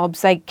the other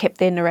mobs, they kept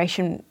their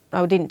narration.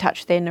 I didn't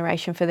touch their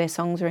narration for their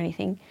songs or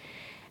anything.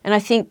 And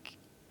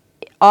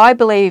I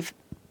believe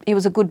it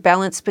was a good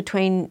balance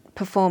between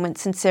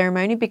performance and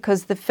ceremony,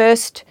 because the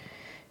first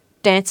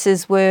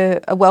dances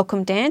were a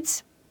welcome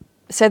dance.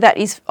 So that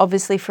is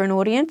obviously for an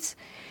audience.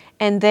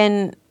 And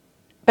then,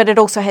 but it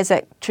also has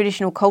that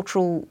traditional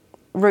cultural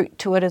root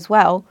to it as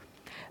well.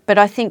 But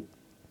I think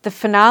the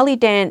finale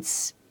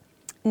dance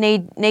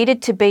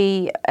needed to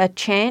be a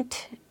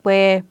chant,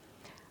 where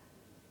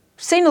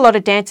I've seen a lot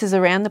of dancers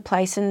around the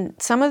place, and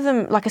some of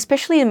them, like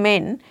especially the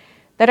men,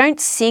 they don't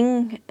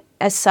sing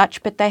as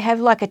such, but they have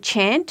like a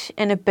chant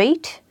and a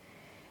beat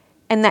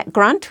and that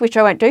grunt, which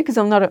I won't do because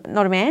I'm not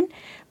a man,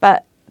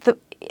 but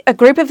a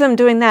group of them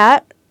doing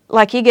that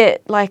like you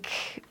get like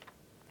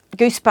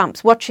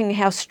goosebumps watching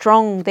how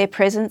strong their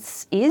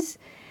presence is.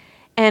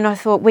 And I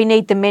thought we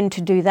need the men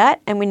to do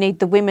that, and we need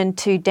the women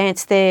to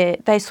dance there.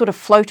 They sort of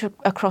float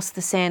across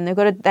the sand. They've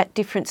got that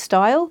different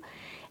style.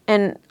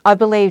 And I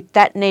believe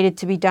that needed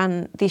to be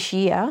done this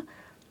year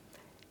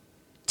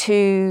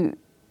to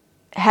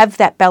have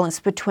that balance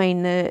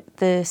between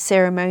the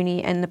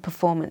ceremony and the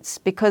performance.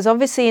 Because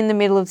obviously in the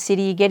middle of the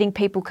city, you're getting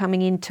people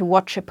coming in to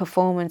watch a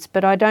performance,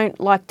 but I don't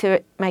like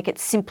to make it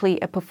simply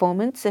a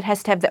performance. It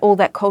has to have all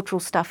that cultural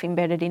stuff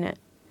embedded in it.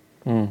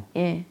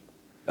 Yeah.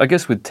 I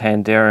guess with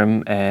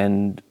Tanderrum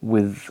and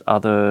with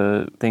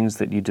other things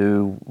that you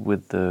do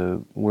with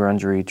the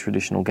Wurundjeri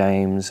traditional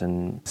games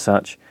and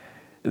such,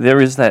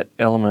 there is that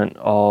element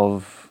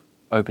of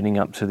opening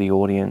up to the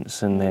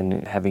audience and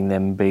then having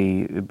them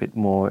be a bit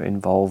more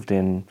involved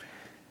in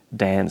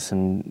dance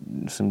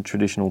and some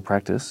traditional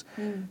practice.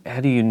 How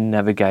do you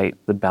navigate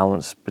the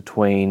balance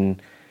between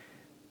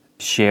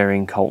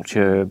sharing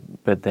culture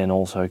but then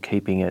also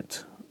keeping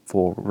it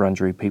for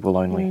Wurundjeri people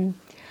only?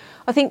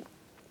 I think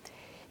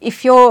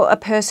if you're a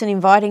person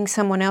inviting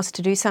someone else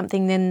to do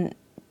something, then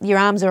your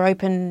arms are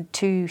open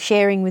to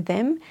sharing with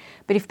them.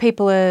 But if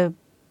people are,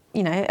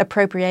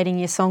 appropriating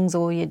your songs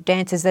or your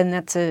dances, then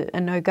that's a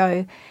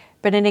no-go.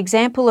 But an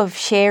example of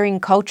sharing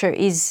culture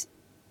is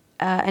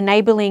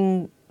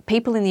enabling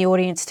people in the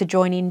audience to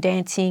join in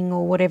dancing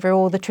or whatever,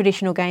 or the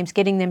traditional games,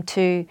 getting them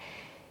to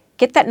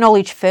get that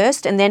knowledge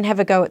first and then have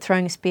a go at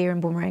throwing a spear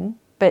and boomerang,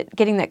 but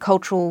getting that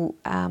cultural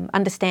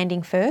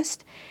understanding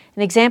first.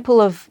 An example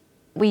of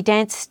we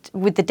danced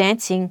with the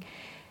dancing,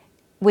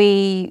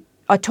 I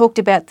talked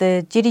about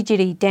the Jitty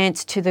Jitty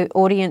dance to the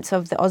audience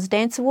of the Oz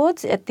Dance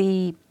Awards at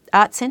the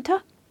Art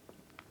Centre,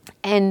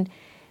 and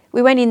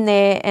we went in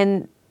there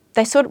and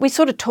we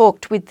sort of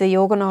talked with the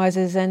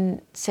organisers and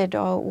said,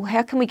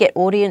 how can we get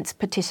audience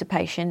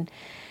participation?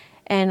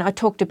 And I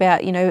talked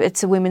about,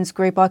 it's a women's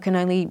group, I can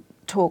only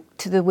talk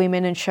to the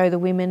women and show the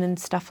women and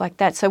stuff like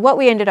that. So what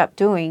we ended up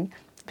doing,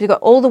 we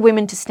got all the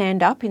women to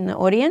stand up in the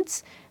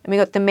audience, and we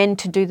got the men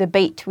to do the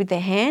beat with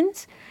their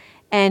hands,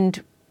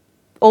 and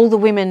all the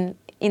women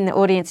in the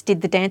audience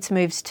did the dance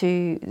moves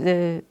to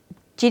the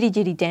Jitty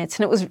Jitty dance.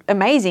 And it was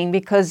amazing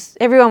because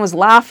everyone was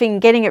laughing,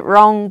 getting it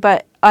wrong,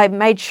 but I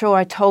made sure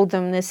I told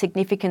them the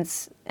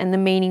significance and the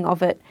meaning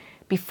of it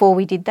before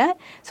we did that.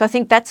 So I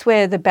think that's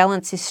where the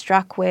balance is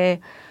struck, where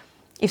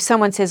if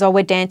someone says,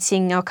 we're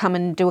dancing, I'll come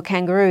and do a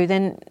kangaroo,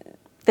 then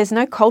there's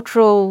no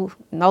cultural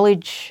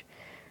knowledge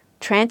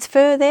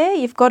transfer there.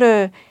 You've got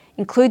to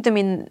include them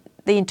in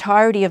the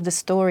entirety of the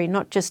story,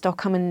 not just I'll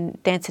come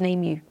and dance an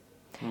emu.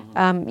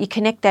 You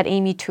connect that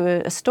emu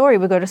to a story.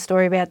 We've got a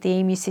story about the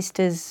emu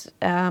sisters,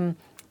 the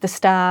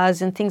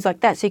stars and things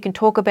like that. So you can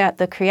talk about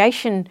the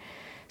creation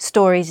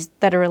stories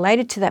that are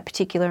related to that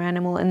particular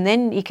animal, and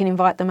then you can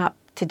invite them up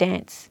to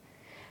dance.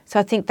 So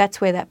I think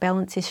that's where that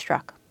balance is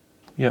struck.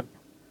 Yep.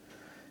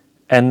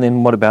 And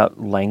then what about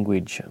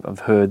language? I've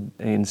heard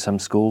in some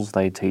schools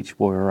they teach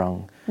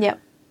Woiwurrung. Yep.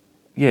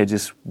 Yeah,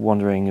 just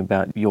wondering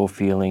about your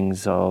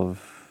feelings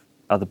of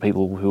other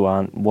people who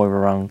aren't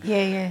Woiwurrung.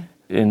 Yeah.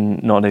 In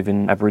not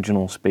even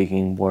Aboriginal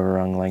speaking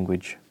Woiwurrung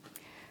language.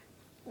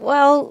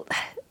 Well,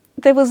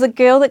 there was a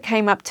girl that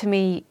came up to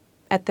me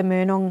at the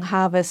Murnong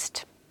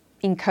harvest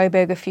in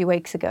Coburg a few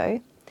weeks ago,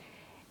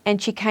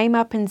 and she came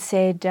up and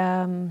said,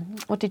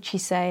 what did she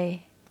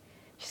say?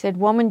 She said,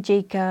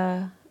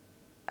 Womanjika,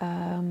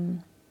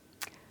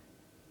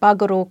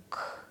 Bagaruk,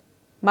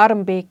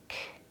 Marambik,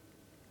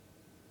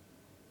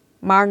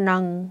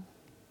 Marnang,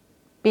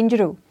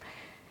 Binjuru.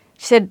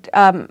 She said,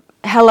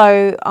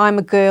 hello, I'm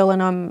a girl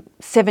and I'm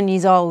 7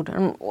 years old.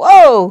 And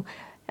whoa!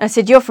 And I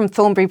said, you're from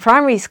Thornbury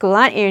Primary School,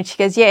 aren't you? And she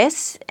goes,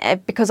 yes,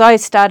 because I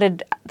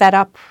started that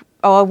up.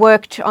 I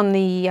worked on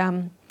the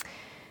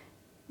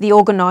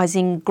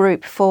organising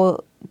group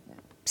for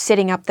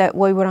setting up that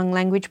Woiwurrung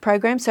language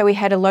program. So we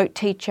had a LOTE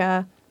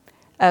teacher,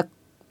 an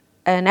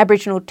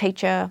Aboriginal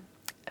teacher,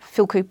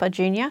 Phil Cooper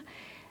Jr.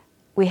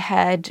 We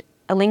had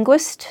a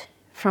linguist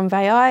from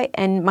VI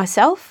and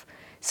myself.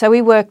 So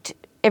we worked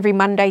every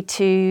Monday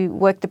to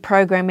work the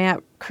program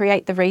out,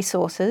 create the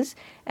resources,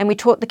 and we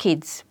taught the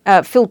kids.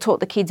 Phil taught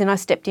the kids and I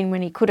stepped in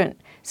when he couldn't.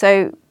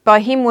 So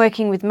by him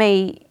working with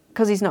me,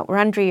 because he's not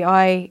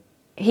Wurundjeri,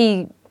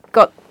 he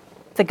got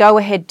the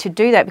go-ahead to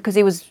do that because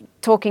he was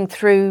talking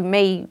through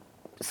me,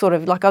 sort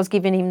of like I was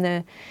giving him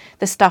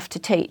the stuff to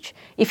teach.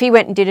 If he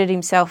went and did it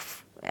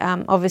himself,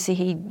 obviously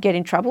he'd get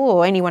in trouble,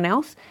 or anyone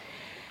else.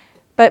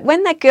 But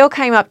when that girl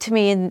came up to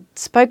me and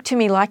spoke to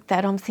me like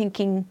that, I'm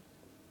thinking,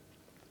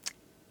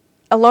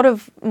 a lot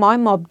of my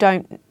mob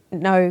don't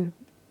know,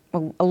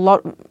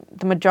 well,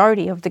 the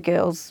majority of the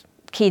girls,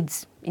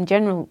 kids in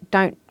general,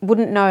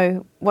 wouldn't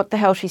know what the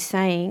hell she's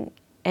saying,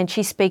 and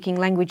she's speaking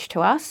language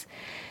to us.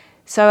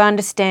 So I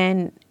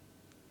understand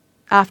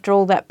after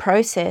all that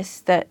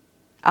process that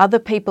other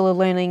people are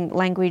learning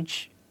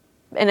language,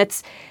 and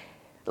it's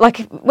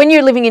like when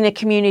you're living in a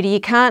community, you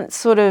can't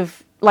sort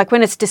of, like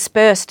when it's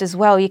dispersed as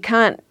well, you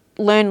can't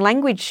learn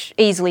language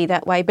easily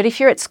that way. But if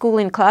you're at school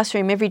in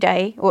classroom every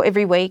day or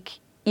every week,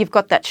 you've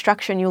got that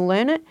structure and you'll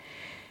learn it.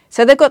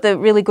 So they've got the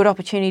really good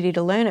opportunity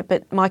to learn it,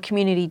 but my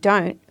community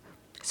don't.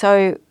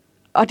 So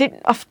I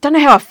don't know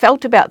how I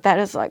felt about that.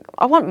 It's like,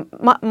 I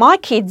want my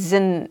kids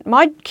and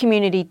my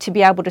community to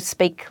be able to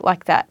speak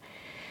like that.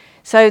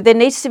 So there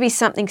needs to be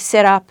something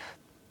set up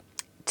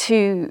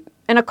to,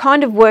 and I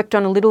kind of worked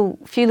on a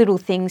few little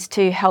things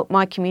to help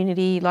my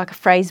community, like a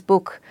phrase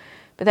book,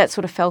 but that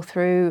sort of fell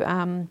through.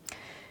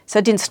 So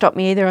it didn't stop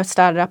me either. I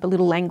started up a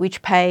little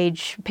language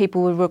page.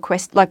 People would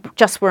request, like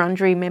just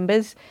Wurundjeri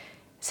members,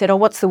 said, oh,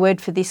 what's the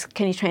word for this?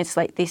 Can you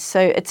translate this? So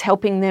it's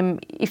helping them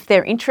if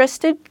they're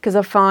interested, because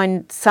I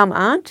find some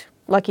aren't,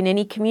 like in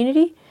any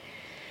community.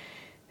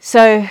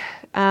 So,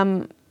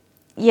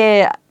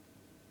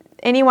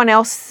 anyone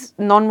else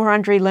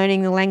non-Wurundjeri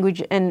learning the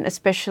language, and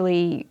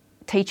especially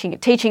teaching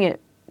it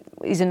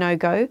is a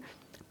no-go.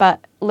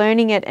 But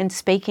learning it and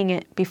speaking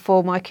it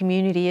before my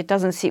community, it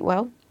doesn't sit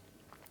well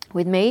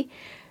with me.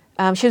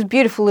 She was a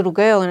beautiful little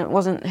girl and it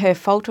wasn't her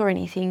fault or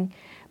anything.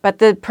 But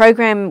the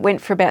program went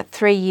for about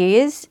 3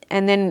 years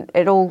and then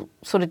it all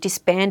sort of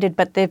disbanded,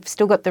 but they've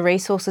still got the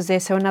resources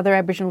there. So another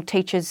Aboriginal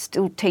teacher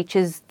still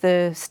teaches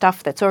the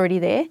stuff that's already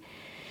there.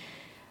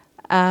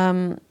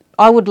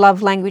 I would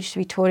love language to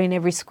be taught in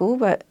every school,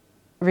 but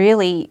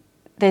really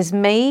there's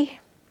me,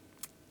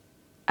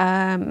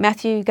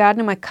 Matthew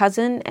Gardner, my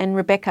cousin, and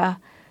Rebecca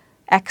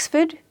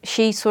Axford.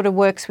 She sort of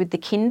works with the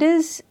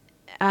kinders,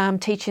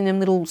 teaching them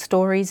little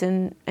stories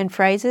and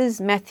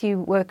phrases. Matthew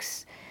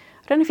works,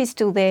 I don't know if he's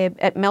still there,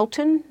 at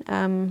Melton,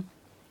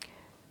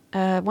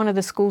 one of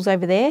the schools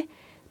over there,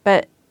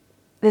 but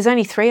there's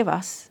only 3 of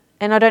us.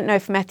 And I don't know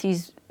if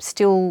Matthew's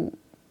still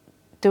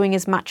doing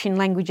as much in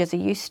language as he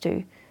used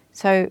to.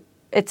 So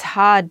it's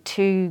hard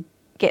to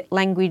get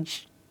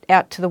language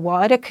out to the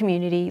wider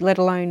community, let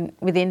alone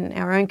within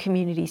our own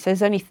community. So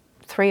there's only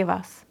 3 of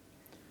us.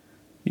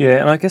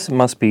 Yeah, and I guess it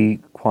must be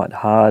quite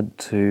hard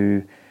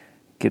to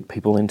get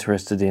people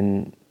interested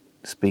in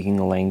speaking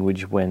a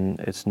language when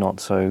it's not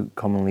so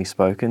commonly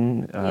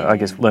spoken. I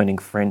guess learning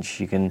French,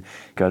 you can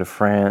go to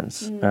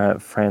France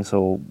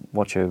or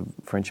watch a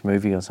French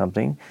movie or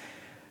something.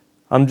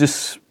 I'm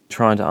just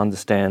trying to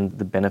understand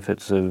the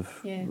benefits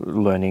of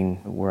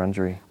learning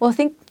Wurundjeri. Well, I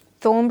think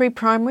Thornbury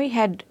Primary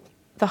had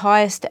the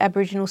highest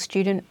Aboriginal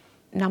student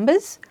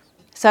numbers,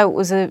 so it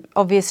was an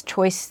obvious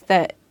choice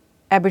that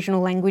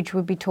Aboriginal language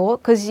would be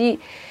taught, because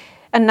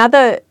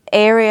another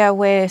area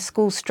where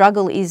schools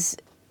struggle is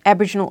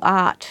Aboriginal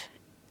art.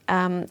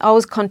 I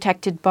was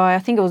contacted by, I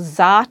think it was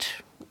Zart,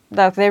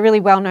 they're a really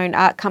well-known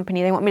art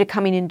company. They want me to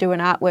come in and do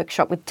an art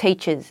workshop with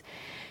teachers,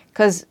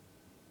 because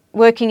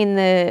working in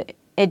the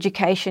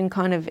education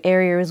kind of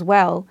area as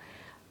well,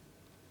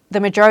 the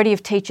majority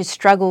of teachers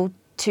struggle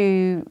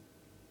to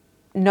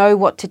know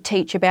what to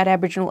teach about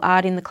Aboriginal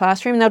art in the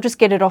classroom. They'll just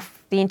get it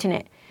off the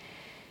internet.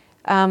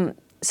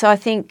 So I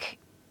think,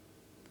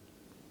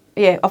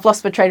 I've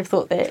lost my train of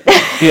thought there.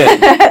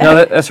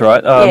 That's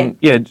right.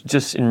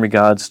 Just in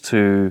regards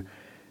to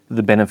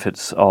the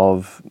benefits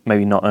of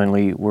maybe not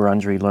only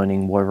Wurundjeri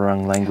learning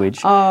Woiwurrung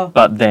language,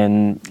 but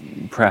then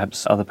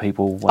perhaps other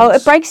people.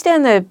 It breaks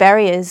down the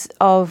barriers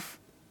of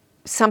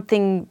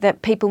something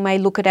that people may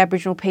look at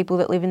Aboriginal people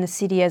that live in the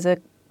city as a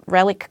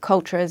relic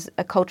culture, as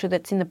a culture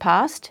that's in the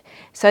past.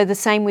 So the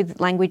same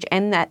with language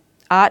and that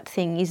art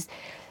thing is,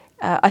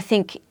 I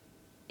think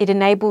it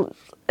enables,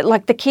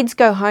 like the kids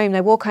go home,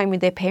 they walk home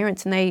with their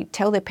parents and they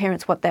tell their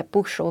parents what that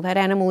bush or that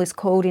animal is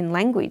called in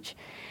language.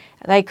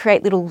 They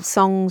create little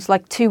songs,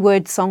 like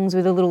 2-word songs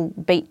with a little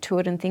beat to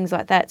it and things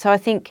like that. So I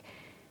think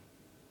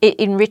it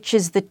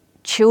enriches the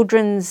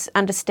children's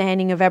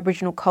understanding of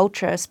Aboriginal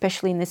culture,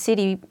 especially in the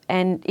city.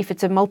 And if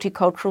it's a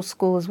multicultural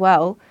school as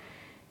well,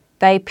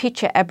 they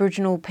picture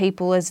Aboriginal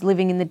people as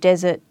living in the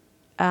desert,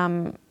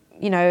 Uluru,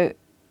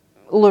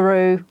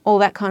 all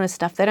that kind of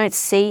stuff. They don't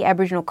see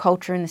Aboriginal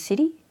culture in the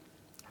city.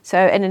 So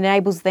it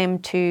enables them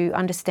to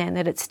understand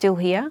that it's still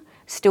here,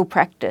 still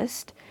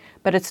practiced,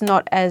 but it's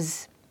not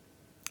as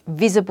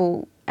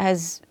visible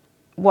as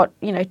what,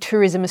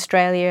 Tourism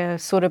Australia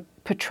sort of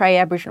portray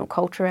Aboriginal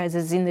culture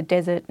as in the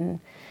desert and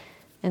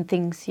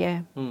things,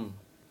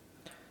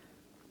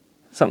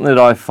 Something that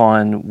I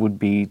find would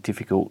be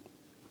difficult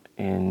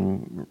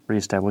in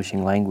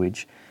re-establishing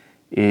language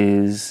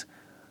is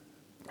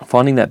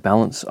finding that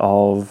balance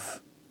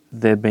of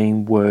there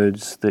being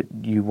words that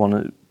you want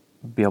to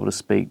be able to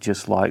speak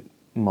just like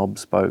mob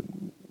spoke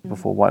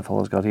before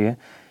whitefellas got here,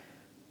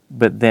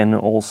 but then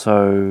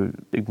also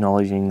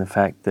acknowledging the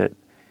fact that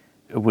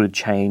it would have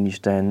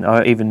changed. And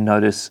I even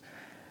notice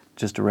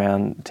just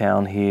around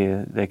town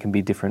here there can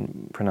be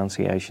different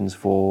pronunciations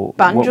for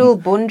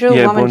Bunjil, Bunjil,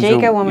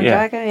 Wamajika,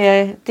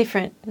 Wamajika,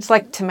 different. It's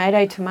like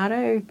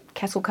tomato,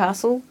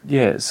 castle.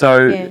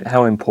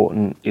 How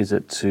important is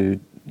it to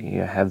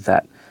have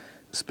that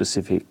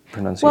specific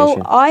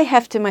pronunciation? Well, I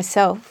have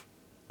to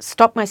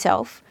stop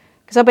myself,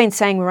 because I've been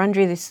saying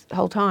Wurundjeri this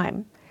whole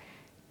time.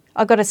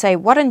 I've got to say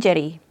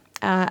Wurundjeri.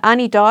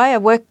 Ani Dai, I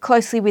work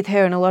closely with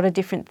her in a lot of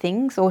different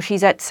things, or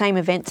she's at same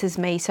events as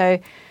me. So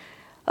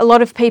a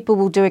lot of people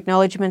will do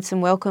acknowledgements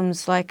and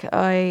welcomes, like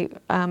I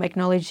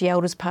acknowledge the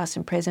elders past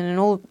and present and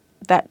all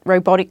that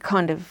robotic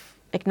kind of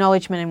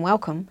acknowledgement and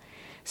welcome.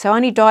 So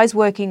Auntie Di's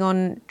working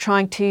on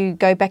trying to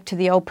go back to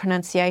the old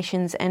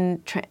pronunciations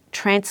and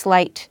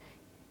translate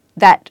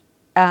that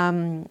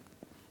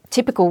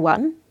typical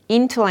one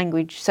into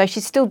language. So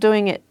she's still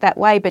doing it that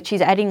way, but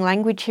she's adding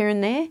language here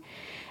and there.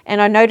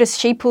 And I notice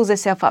she pulls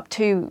herself up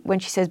too when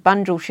she says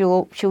bunjil.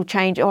 She'll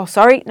change. Oh,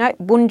 sorry, no,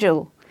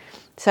 bunjil.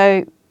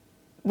 So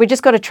we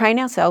just got to train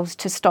ourselves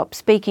to stop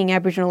speaking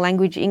Aboriginal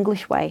language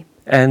English way.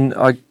 And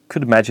I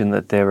could imagine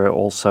that there are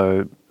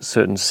also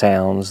certain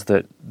sounds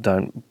that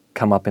don't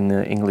come up in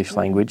the English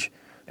language.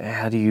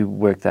 How do you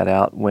work that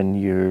out when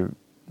you're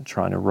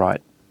trying to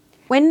write?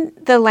 When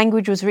the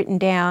language was written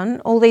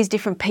down, all these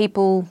different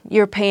people,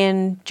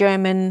 European,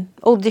 German,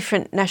 all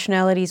different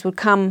nationalities would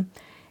come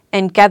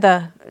and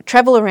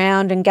travel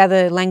around and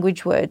gather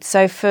language words.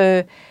 So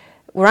for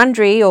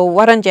Wurundjeri or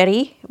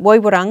Wurundjeri,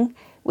 Woiwurrung,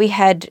 we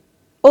had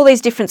all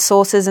these different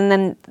sources, and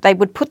then they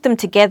would put them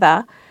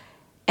together.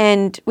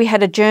 And we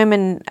had a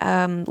German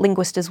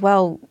linguist as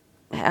well,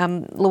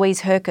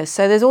 Louise Herkus.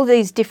 So there's all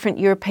these different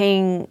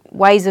European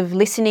ways of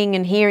listening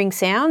and hearing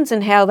sounds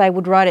and how they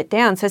would write it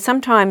down. So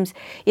sometimes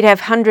you'd have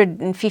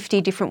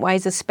 150 different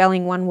ways of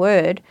spelling one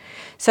word.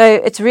 So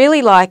it's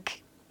really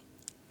like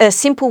a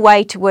simple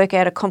way to work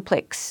out a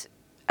complex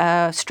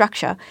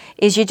structure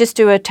is you just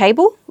do a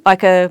table,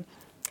 like a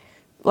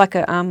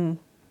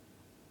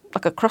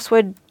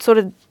crossword sort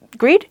of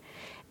grid,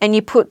 and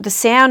you put the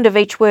sound of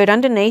each word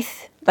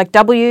underneath, like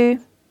W,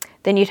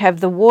 then you'd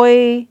have the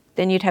woi,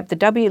 then you'd have the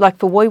W, like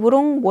for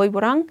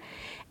woiwurrung,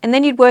 and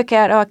then you'd work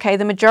out, okay,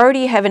 the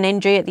majority have an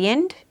NG at the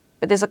end,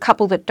 but there's a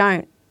couple that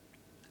don't.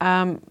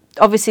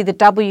 Obviously the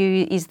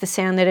W is the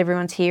sound that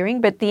everyone's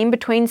hearing, but the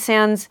in-between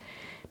sounds,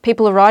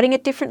 people are writing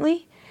it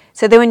differently.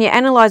 So then when you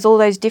analyse all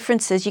those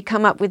differences, you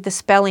come up with the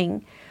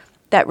spelling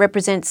that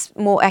represents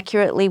more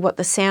accurately what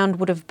the sound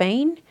would have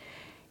been.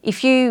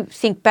 If you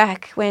think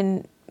back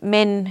when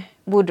men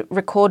would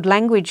record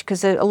language,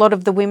 because a lot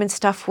of the women's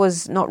stuff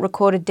was not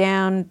recorded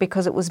down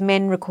because it was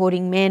men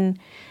recording men.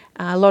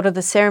 A lot of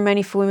the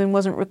ceremony for women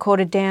wasn't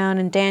recorded down,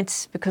 and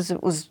dance because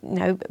it was,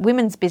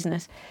 women's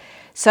business.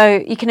 So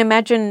you can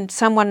imagine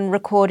someone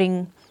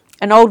recording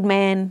an old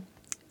man,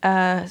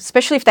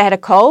 especially if they had a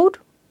cold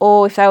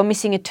or if they were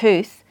missing a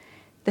tooth,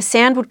 the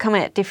sound would come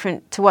out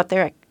different to what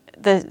the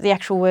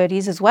actual word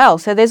is as well.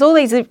 So there's all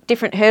these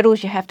different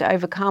hurdles you have to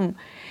overcome.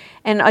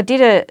 And I did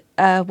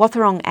a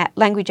Wathaurong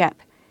language app,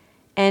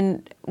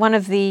 and one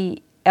of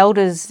the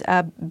elders,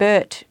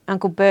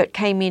 Uncle Bert,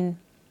 came in,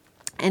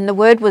 and the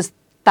word was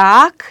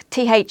thark,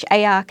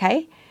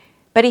 T-H-A-R-K,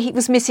 but he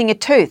was missing a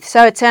tooth,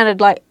 so it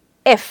sounded like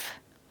F.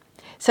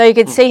 So you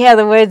could see how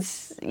the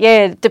words,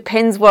 it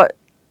depends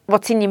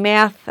what's in your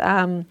mouth,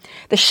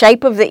 the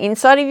shape of the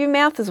inside of your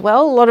mouth as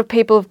well. A lot of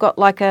people have got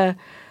like an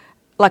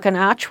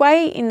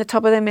archway in the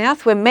top of their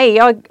mouth, where me,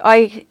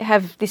 I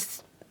have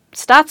this,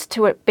 starts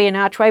to it be an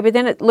archway, but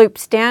then it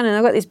loops down, and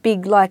I've got this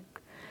big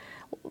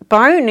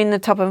bone in the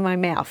top of my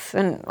mouth,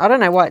 and I don't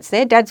know why it's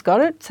there. Dad's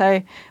got it,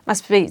 so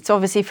it's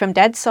obviously from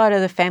Dad's side of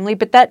the family,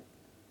 but that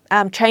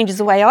changes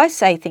the way I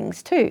say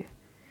things too.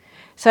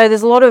 So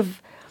there's a lot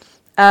of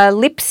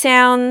lip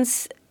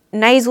sounds,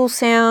 nasal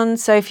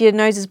sounds, so if your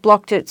nose is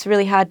blocked, it's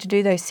really hard to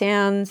do those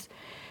sounds.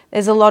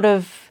 There's a lot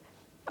of,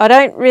 I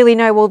don't really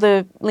know all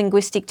the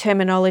linguistic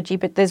terminology,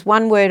 but there's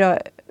one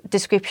word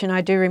description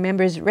I do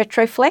remember is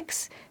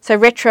retroflex. So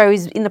retro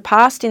is in the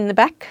past, in the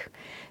back.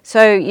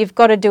 So you've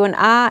got to do an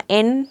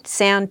R-N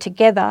sound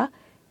together,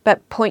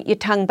 but point your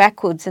tongue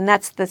backwards, and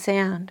that's the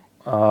sound.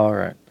 Oh,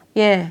 right.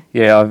 Yeah.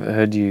 Yeah, I've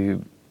heard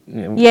you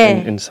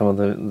in some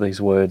of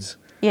these words.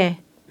 Yeah.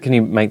 Can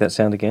you make that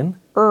sound again?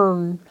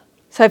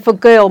 So for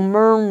girl,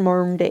 murn,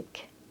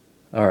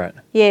 All right.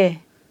 Yeah.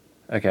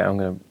 Okay, I'm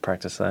going to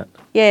practice that.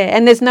 Yeah,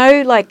 and there's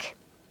no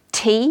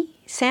T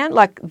sound,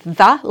 like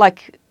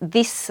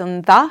this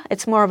and the.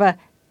 It's more of a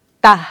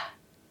da.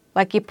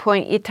 Like you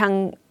point your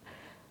tongue,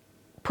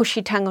 push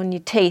your tongue on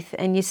your teeth,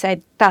 and you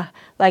say da.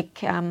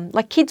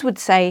 Like kids would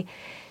say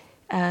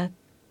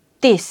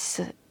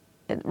this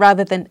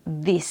rather than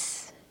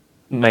this.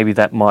 Maybe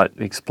that might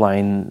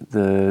explain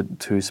the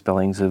two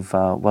spellings of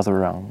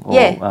Wathaurong.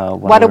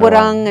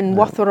 Wathaurong and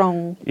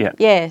Wathaurong. Yeah.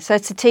 Yeah, so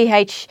it's a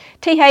TH,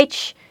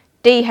 DH,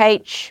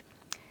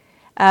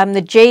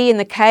 the G and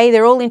the K,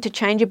 they're all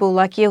interchangeable.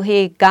 Like you'll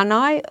hear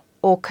Gunai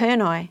or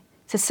Kernai.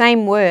 It's the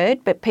same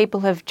word, but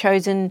people have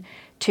chosen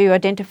to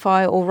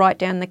identify or write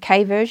down the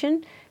K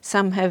version.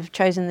 Some have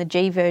chosen the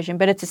G version,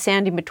 but it's a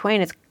sound in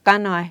between. It's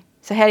Gunai.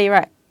 So how do you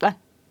write?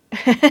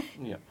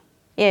 Yeah.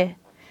 Yeah.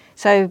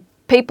 So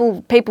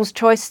people's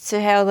choice to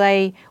how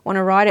they want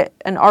to write it,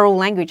 an oral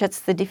language,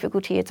 that's the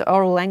difficulty, it's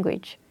oral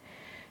language.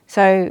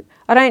 So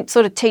I don't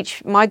sort of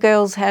teach my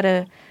girls how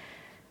to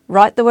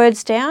write the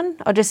words down.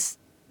 I just,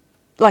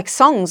 like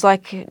songs,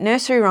 like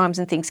nursery rhymes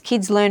and things,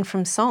 kids learn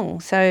from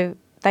songs, so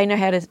they know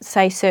how to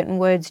say certain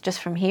words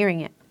just from hearing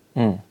it.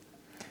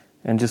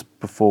 And just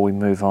before we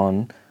move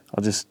on,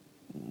 I'll just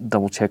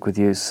double check with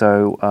you.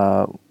 So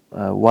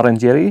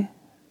Waranjeri,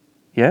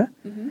 yeah?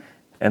 Mm-hmm.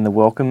 And the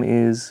welcome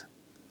is?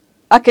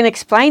 I can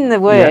explain the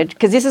word,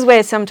 because this is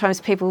where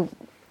sometimes people,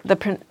 the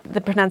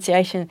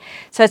pronunciation.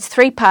 So it's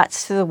 3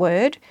 parts to the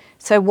word.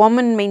 So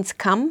woman means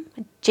come,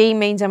 G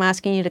means I'm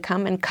asking you to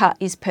come, and ka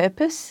is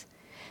purpose.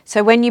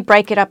 So when you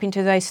break it up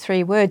into those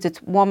 3 words,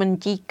 it's woman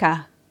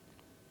jika.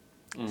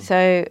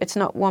 So it's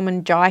not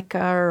woman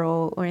jika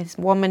or it's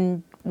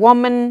woman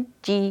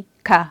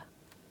jika.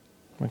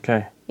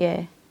 Okay.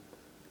 Yeah,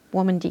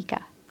 woman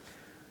jika.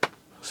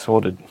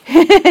 Sorted.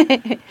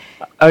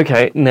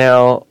 Okay,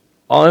 now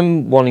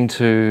I'm wanting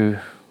to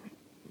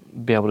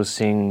be able to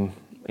sing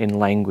in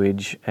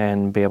language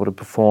and be able to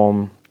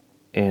perform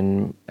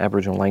in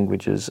Aboriginal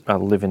languages. I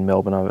live in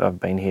Melbourne. I've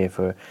been here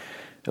for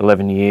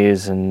 11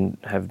 years and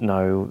have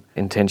no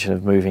intention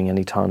of moving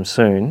anytime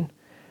soon.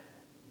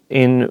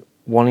 In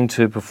wanting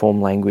to perform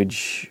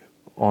language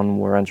on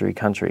Wurundjeri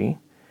country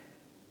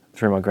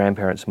through my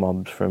grandparents'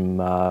 mobs from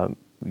Yorta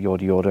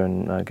Yorta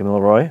and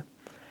Gamilaroi,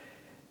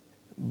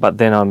 but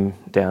then I'm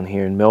down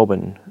here in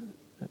Melbourne.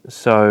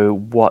 So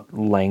what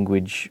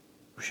language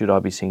should I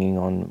be singing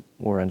on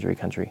Wurundjeri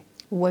country?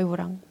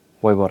 Woiwurrung.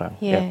 Woiwurrung,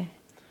 Yeah.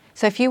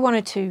 So if you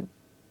wanted to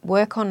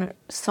work on a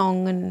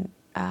song and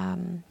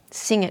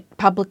sing it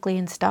publicly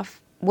and stuff,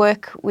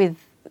 work with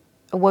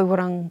a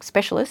Woiwurrung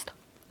specialist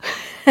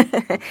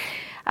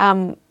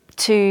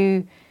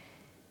to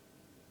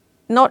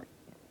not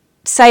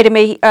say to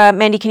me,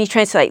 Mandy, can you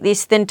translate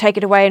this, then take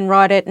it away and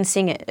write it and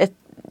sing it.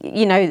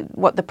 You know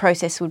what the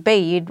process would be.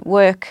 You'd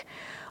work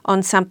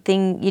on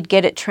something, you'd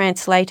get it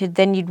translated,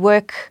 then you'd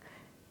work,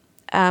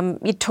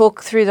 you'd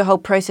talk through the whole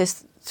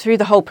process,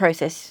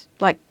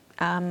 like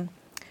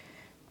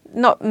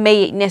not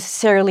me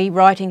necessarily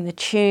writing the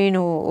tune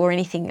or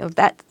anything of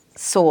that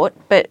sort,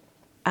 but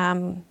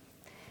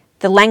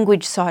the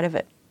language side of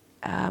it,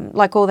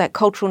 like all that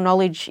cultural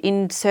knowledge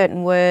in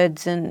certain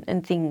words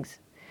and things,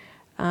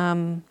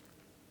 and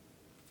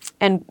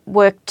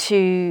work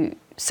to,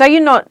 so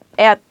you're not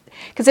out,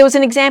 because there was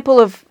an example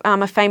of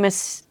a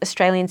famous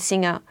Australian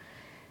singer.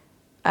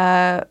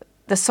 The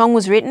song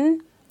was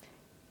written,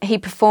 he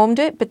performed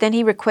it, but then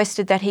he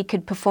requested that he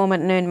could perform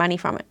it and earn money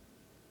from it.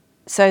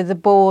 So the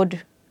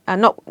board,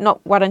 not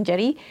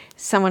Wurundjeri,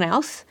 someone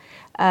else,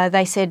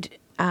 they said,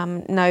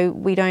 no,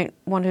 we don't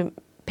want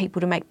people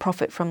to make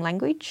profit from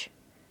language.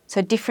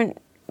 So different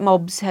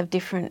mobs have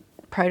different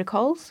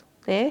protocols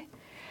there.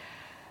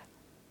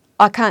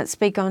 I can't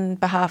speak on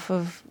behalf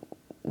of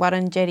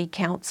Wurundjeri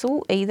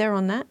Council either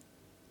on that,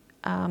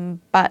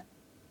 but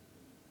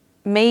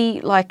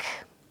me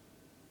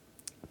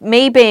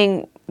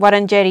being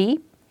Wurundjeri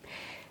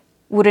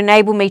would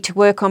enable me to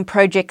work on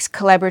projects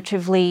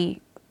collaboratively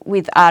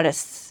with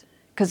artists,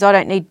 because I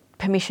don't need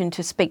permission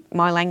to speak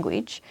my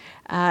language.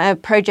 A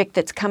project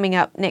that's coming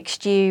up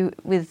next year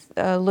with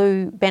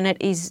Lou Bennett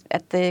is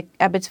at the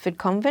Abbotsford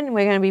Convent.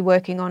 We're going to be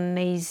working on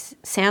these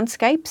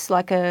soundscapes,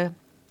 like a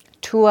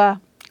tour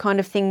kind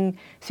of thing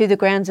through the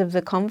grounds of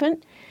the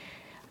convent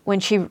when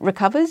she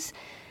recovers,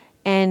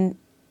 and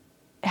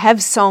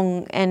have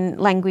song and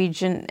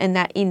language and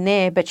that in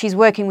there, but she's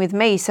working with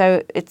me,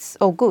 so it's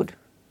all good.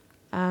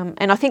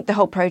 And I think the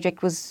whole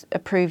project was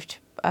approved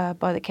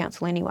by the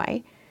council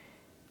anyway.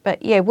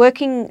 But yeah,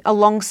 working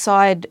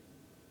alongside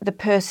the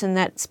person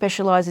that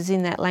specialises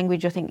in that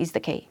language, I think, is the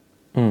key.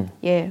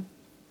 Yeah.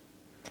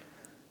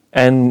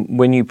 And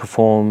when you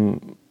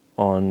perform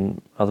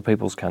on other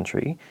people's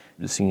country,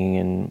 singing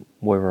in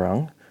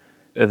Woiwurrung,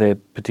 are there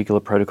particular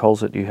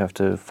protocols that you have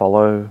to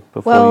follow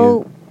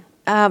before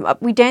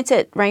we dance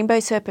at Rainbow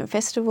Serpent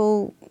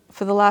Festival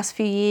for the last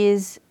few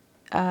years,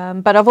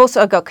 but I've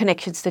also got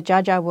connections to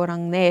Jaja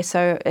Wurrung there,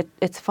 so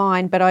it's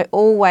fine. But I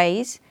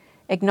always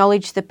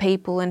acknowledge the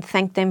people and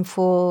thank them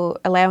for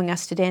allowing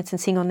us to dance and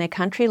sing on their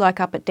country. Like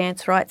up at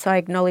Dance Rights, I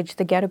acknowledged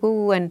the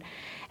Gadigal, and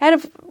I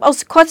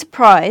was quite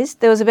surprised.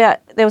 There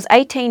was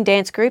 18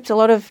 dance groups, a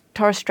lot of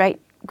Torres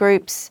Strait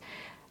groups,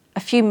 a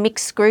few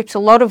mixed groups, a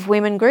lot of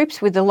women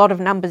groups with a lot of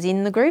numbers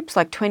in the groups,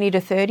 like 20 to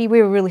 30.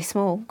 We were a really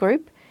small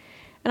group.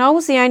 And I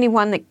was the only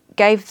one that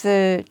gave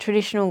the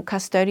traditional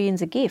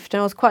custodians a gift.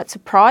 And I was quite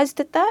surprised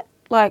at that.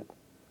 Like,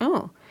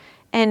 oh.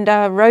 And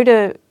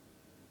Rhoda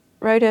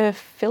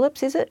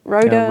Phillips, is it?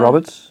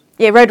 Roberts?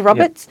 Yeah, Rhoda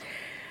Roberts.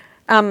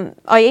 Yep.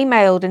 I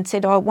emailed and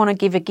said, I want to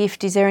give a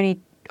gift. Is there any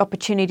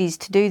opportunities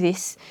to do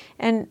this?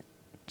 And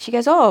she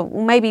goes, oh,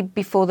 well, maybe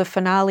before the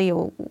finale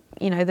or,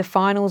 the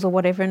finals or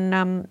whatever.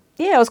 And,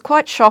 I was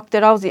quite shocked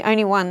that I was the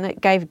only one that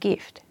gave a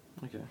gift.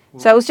 Okay.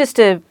 Well, so it was just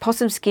a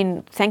possum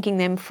skin thanking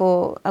them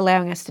for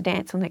allowing us to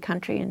dance on their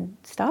country and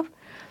stuff.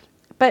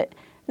 But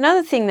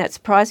another thing that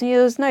surprised me,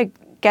 there was no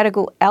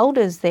Gadigal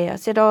elders there. I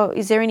said, oh,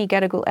 is there any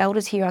Gadigal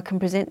elders here I can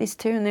present this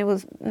to? And there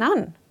was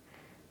none.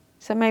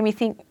 So it made me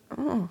think,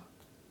 oh.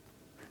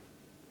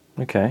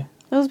 Okay.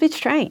 It was a bit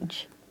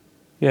strange.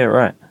 Yeah,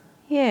 right.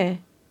 Yeah.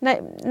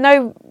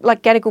 No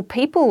like Gadigal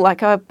people.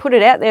 Like I put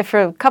it out there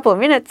for a couple of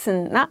minutes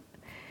and nah.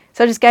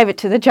 So I just gave it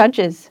to the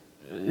judges.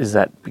 Is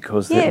that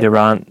because there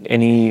aren't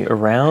any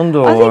around?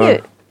 Or? I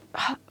think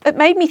it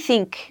made me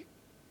think,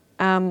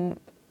 I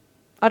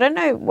don't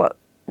know what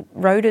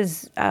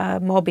Rhoda's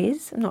mob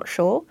is. I'm not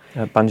sure.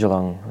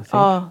 Bunjalung, I think.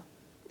 Oh,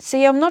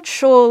 see, I'm not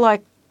sure,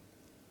 like,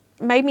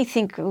 made me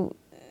think,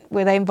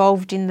 were they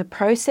involved in the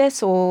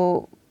process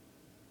or...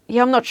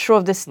 Yeah, I'm not sure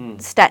of the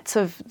stats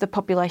of the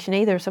population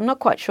either, so I'm not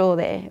quite sure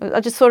there. I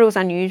just thought it was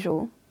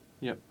unusual.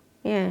 Yep.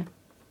 Yeah.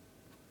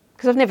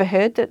 Because I've never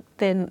heard that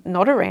they're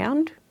not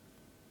around.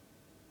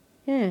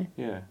 Yeah.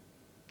 Yeah.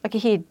 Like you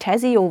hear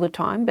Tassie all the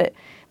time, but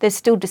there's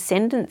still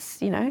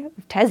descendants,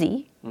 of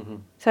Tassie. Mm-hmm.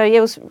 So, yeah,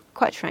 it was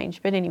quite strange.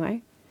 But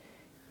anyway,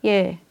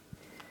 yeah.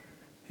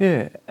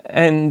 Yeah,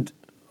 and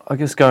I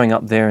guess going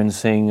up there and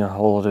seeing a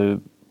whole lot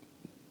of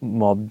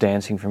mob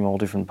dancing from all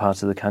different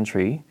parts of the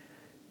country,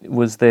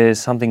 was there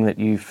something that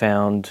you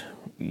found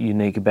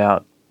unique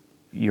about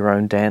your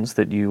own dance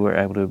that you were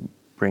able to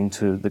bring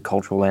to the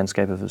cultural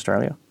landscape of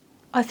Australia?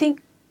 I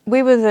think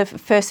we were the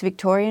first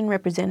Victorian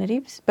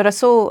representatives, but I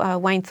saw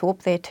Wayne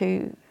Thorpe there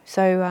too.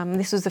 So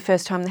this was the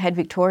first time they had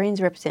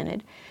Victorians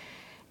represented.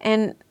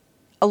 And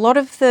a lot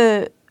of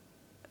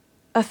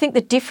I think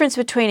the difference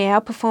between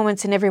our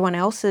performance and everyone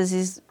else's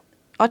is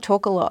I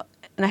talk a lot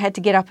and I had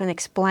to get up and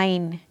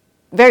explain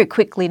very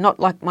quickly, not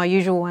like my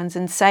usual ones,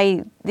 and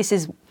say this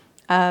is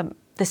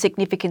the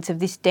significance of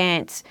this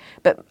dance.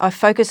 But I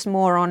focused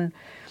more on,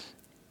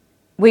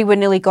 we were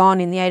nearly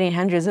gone in the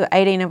 1800s,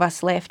 18 of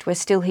us left, we're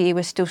still here,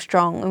 we're still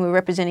strong, and we're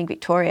representing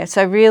Victoria.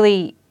 So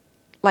really,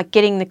 like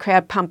getting the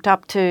crowd pumped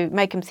up to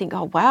make them think,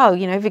 oh wow,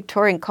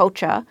 Victorian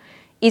culture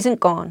isn't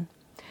gone.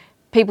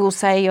 People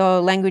say,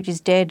 oh, language is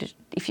dead.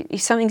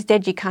 If something's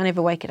dead, you can't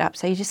ever wake it up.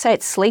 So you just say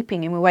it's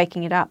sleeping and we're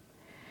waking it up.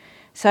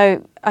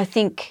 So I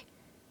think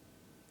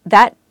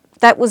that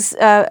was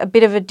a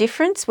bit of a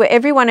difference, where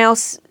everyone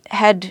else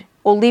had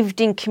or lived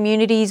in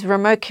communities,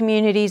 remote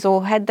communities,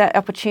 or had that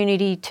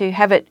opportunity to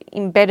have it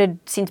embedded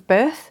since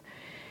birth,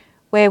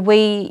 where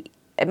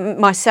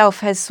myself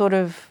has sort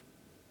of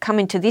come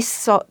into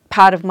this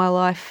part of my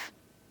life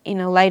in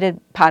a later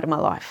part of my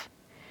life.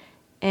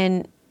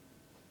 And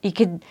you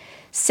could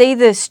see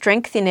the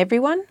strength in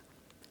everyone.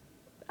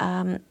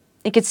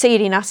 You could see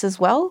it in us as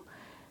well.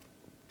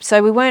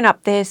 So we weren't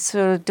up there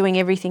sort of doing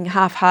everything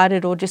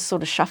half-hearted or just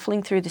sort of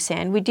shuffling through the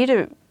sand. We did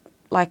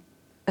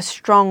a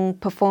strong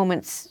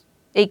performance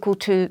equal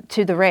to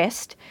the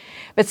rest.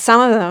 But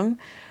some of them,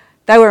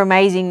 they were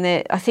amazing.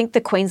 I think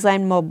the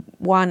Queensland mob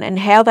won, and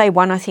how they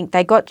won, I think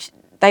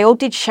they all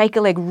did shake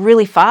a leg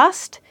really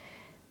fast,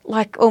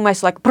 like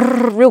almost like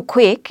brrr, real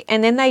quick,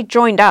 and then they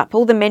joined up.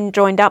 All the men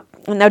joined up,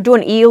 and they were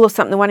doing eel or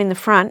something, the one in the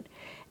front,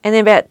 and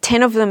then about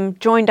 10 of them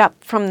joined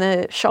up from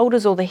the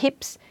shoulders or the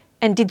hips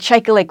and did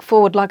shake a leg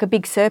forward like a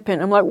big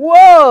serpent. I'm like,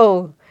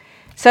 whoa!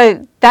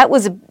 So that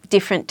was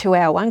different to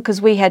our one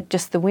because we had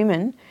just the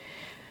women.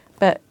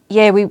 But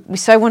yeah, we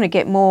so want to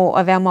get more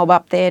of our mob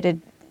up there to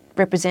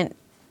represent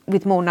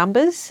with more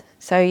numbers.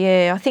 So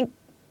yeah, I think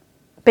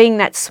being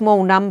that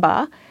small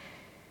number,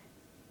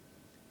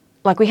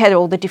 like we had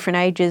all the different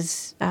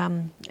ages,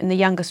 and the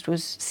youngest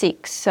was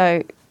 6.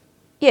 So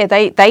yeah,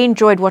 they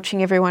enjoyed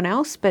watching everyone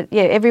else, but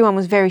yeah, everyone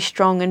was very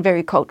strong and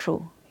very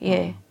cultural.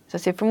 Yeah. So I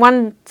said from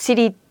one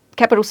city,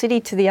 capital city,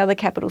 to the other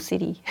capital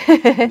city,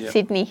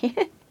 Sydney.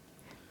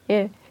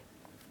 Yeah.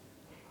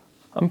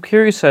 I'm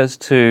curious as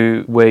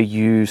to where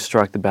you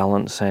strike the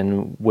balance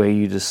and where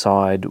you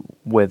decide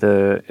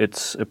whether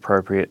it's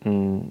appropriate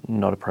and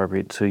not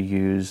appropriate to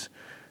use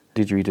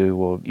didgeridoo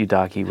or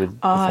yidaki with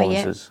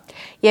performances.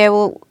 Yeah,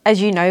 well,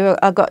 as you know,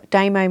 I got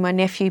Damo, my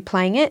nephew,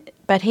 playing it,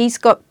 but he's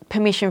got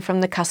permission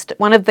from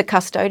one of the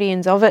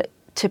custodians of it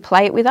to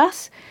play it with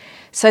us.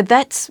 So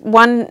that's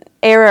one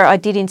error I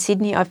did in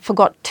Sydney. I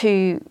forgot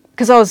to,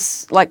 because I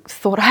was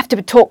thought I have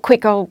to talk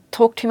quick, I'll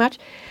talk too much.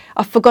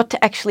 I forgot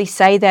to actually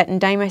say that,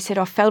 and Damo said,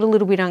 I felt a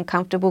little bit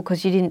uncomfortable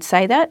because you didn't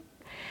say that,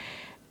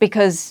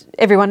 because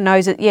everyone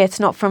knows that, it's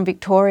not from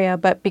Victoria,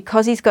 but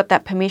because he's got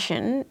that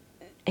permission,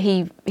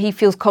 he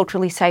feels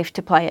culturally safe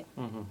to play it.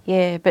 Mm-hmm.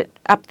 Yeah, but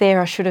up there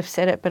I should have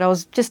said it, but I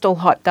was just all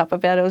hyped up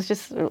about it. It was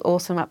just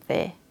awesome up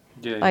there.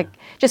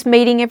 Just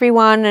meeting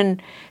everyone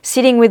and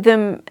sitting with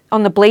them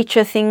on the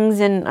bleacher things,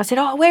 and I said,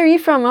 oh, where are you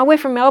from? Oh, we're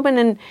from Melbourne,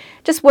 and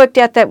just worked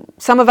out that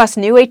some of us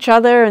knew each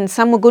other and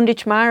some were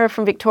Gunditj Mara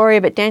from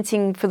Victoria but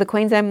dancing for the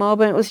Queensland mob,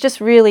 and it was just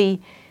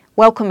really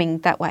welcoming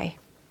that way.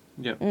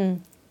 Yeah.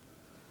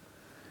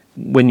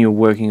 When you're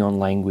working on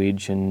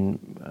language,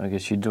 and I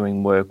guess you're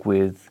doing work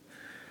with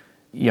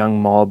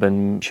young mob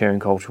and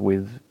sharing culture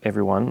with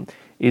everyone,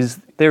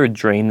 is there a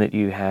dream that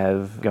you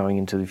have going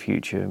into the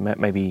future,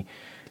 maybe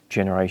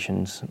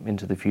generations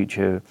into the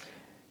future,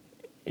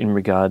 in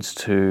regards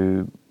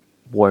to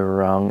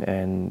Woiwurrung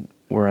and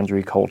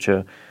Wurundjeri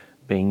culture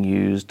being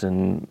used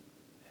and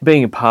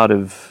being a part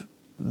of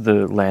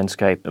the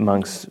landscape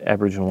amongst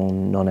Aboriginal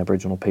and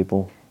non-Aboriginal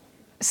people?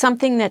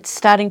 Something that's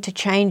starting to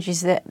change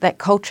is that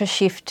culture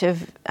shift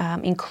of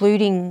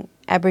including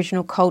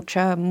Aboriginal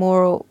culture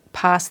more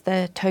past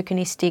the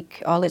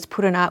tokenistic, let's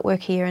put an artwork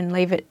here and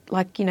leave it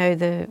like,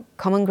 the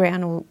Common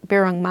Ground or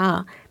Birrung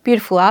Ma.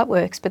 Beautiful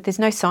artworks, but there's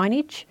no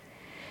signage.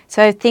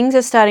 So things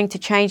are starting to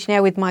change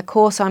now. With my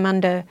course, I'm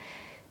under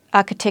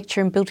architecture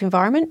and built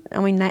environment.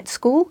 I'm in that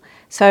school.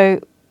 So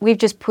we've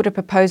just put a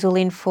proposal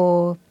in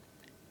for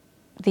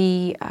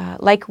the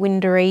Lake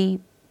Windaree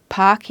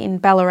Park in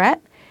Ballarat,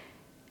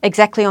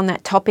 exactly on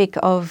that topic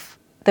of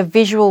the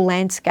visual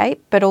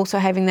landscape, but also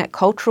having that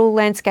cultural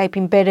landscape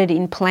embedded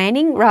in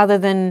planning rather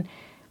than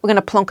we're going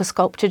to plonk a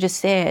sculpture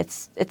just there.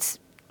 It's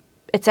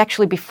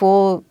actually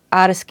before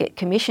artists get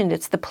commissioned.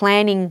 It's the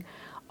planning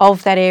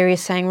of that area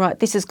saying, right,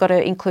 this has got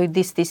to include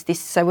this.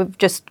 So we've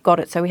just got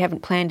it, so we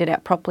haven't planned it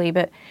out properly.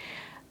 But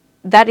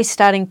that is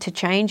starting to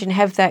change and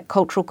have that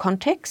cultural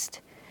context.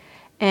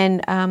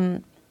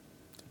 And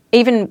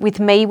even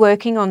with me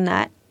working on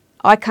that,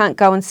 I can't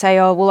go and say,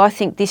 oh, well, I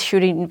think this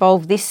should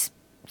involve this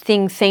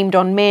thing themed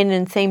on men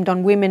and themed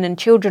on women and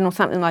children or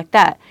something like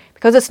that.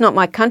 Because it's not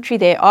my country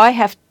there, I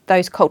have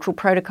those cultural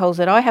protocols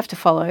that I have to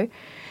follow.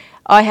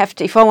 I have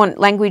to, if I want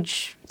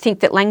language,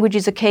 think that language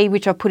is a key,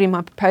 which I put in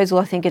my proposal,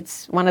 I think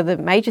it's one of the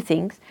major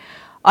things,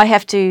 I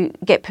have to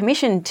get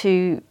permission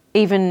to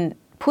even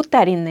put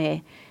that in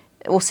there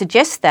or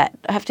suggest that.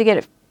 I have to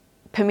get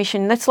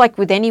permission. That's like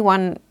with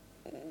anyone,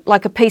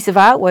 like a piece of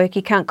artwork,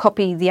 you can't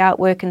copy the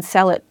artwork and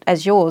sell it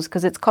as yours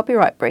because it's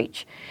copyright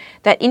breach.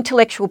 That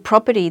intellectual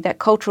property, that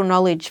cultural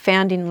knowledge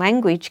found in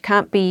language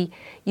can't be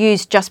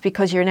used just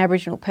because you're an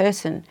Aboriginal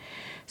person.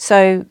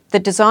 So the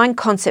design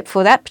concept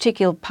for that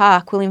particular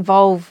park will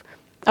involve,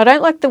 I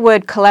don't like the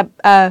word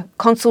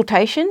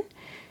consultation,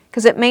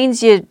 because it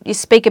means you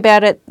speak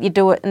about it, you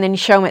do it, and then you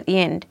show them at the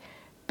end.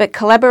 But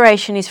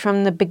collaboration is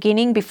from the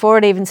beginning, before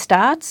it even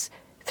starts,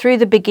 through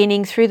the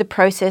beginning, through the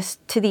process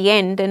to the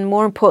end, and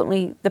more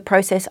importantly, the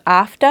process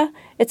after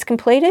it's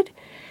completed.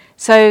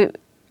 So,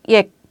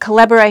 yeah,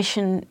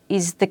 collaboration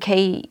is the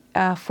key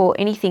for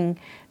anything.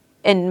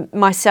 And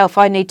myself,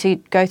 I need to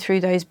go through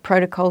those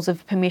protocols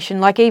of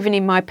permission. Like even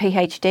in my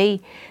PhD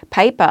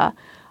paper,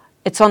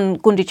 it's on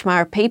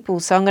Gunditjmara people,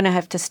 so I'm going to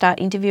have to start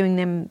interviewing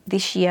them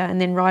this year and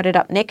then write it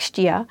up next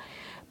year.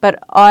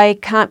 But I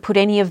can't put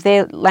any of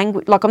their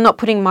language, like I'm not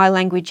putting my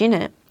language in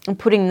it. I'm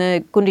putting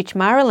the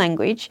Gunditjmara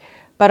language,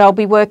 but I'll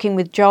be working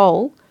with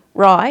Joel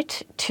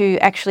Wright to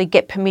actually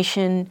get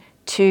permission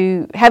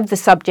to have the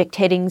subject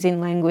headings in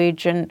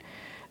language and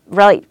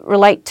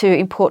relate to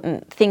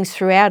important things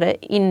throughout it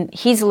in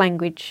his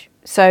language.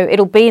 So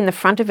it'll be in the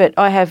front of it.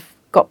 I have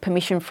got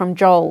permission from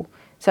Joel.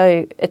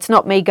 So it's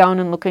not me going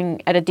and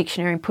looking at a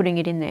dictionary and putting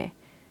it in there.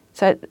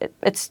 So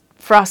it's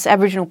for us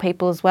Aboriginal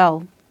people as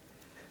well.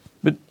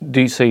 But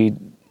do you see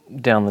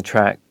down the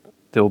track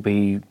there'll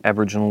be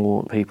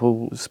Aboriginal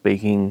people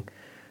speaking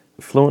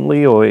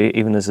fluently or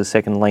even as a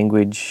second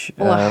language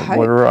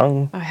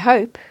Wadawurrung? I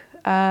hope.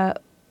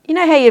 You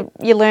know how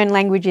you learn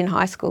language in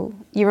high school?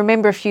 You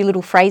remember a few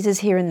little phrases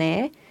here and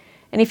there,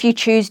 and if you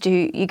choose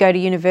to, you go to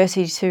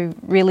university to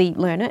really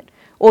learn it.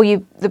 Or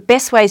the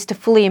best way is to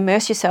fully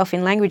immerse yourself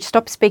in language,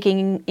 stop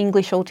speaking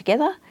English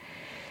altogether.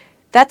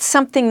 That's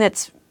something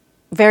that's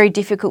very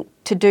difficult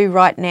to do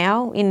right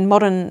now in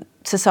modern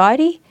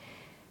society.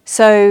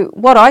 So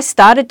what I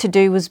started to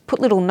do was put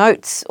little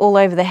notes all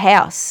over the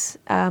house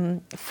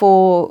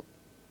for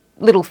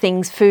little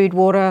things, food,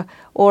 water,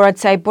 or I'd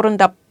say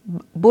Burun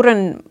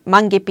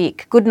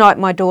Mangipik, good night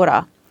my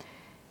daughter.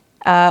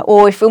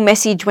 Or if we'll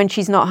message when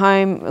she's not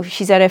home, if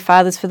she's at her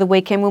father's for the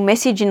weekend, we'll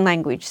message in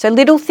language. So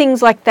little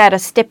things like that are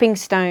stepping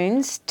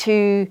stones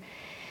to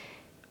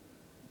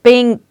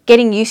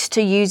getting used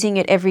to using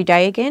it every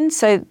day again.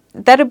 So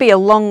that'll be a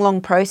long,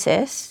 long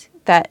process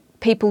that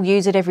people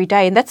use it every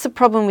day. And that's the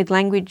problem with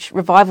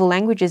revival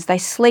languages. They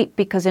sleep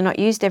because they're not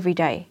used every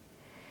day.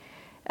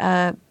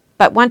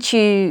 But once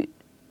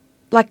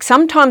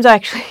sometimes I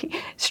actually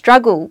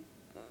struggle.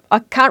 I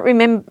can't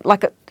remember,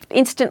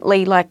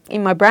 instantly,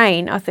 in my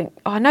brain, I think,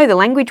 I know the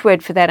language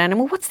word for that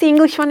animal. What's the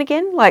English one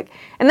again?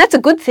 And that's a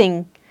good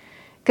thing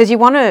because you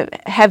want to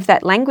have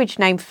that language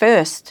name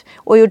first.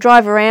 Or you'll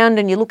drive around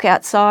and you look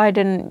outside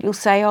and you'll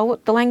say, oh,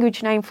 what's the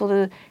language name for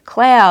the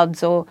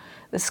clouds or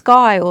the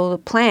sky or the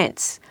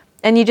plants?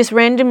 And you just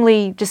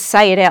randomly just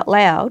say it out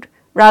loud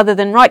rather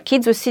than, right,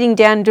 kids were sitting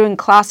down doing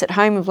class at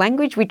home of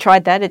language. We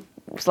tried that. It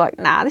was like,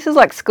 nah, this is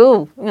like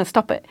school. I'm going to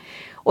stop it.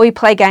 Or you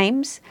play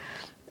games.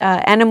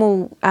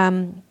 Animal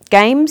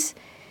games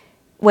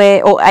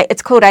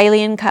it's called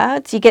alien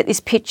cards. You get this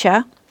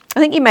picture. I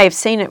think you may have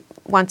seen it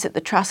once at the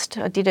Trust.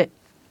 I did it.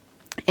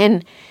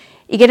 And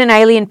you get an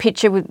alien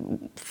picture with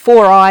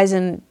 4 eyes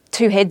and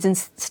 2 heads and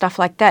stuff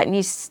like that. And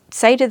you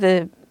say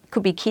to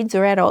could be kids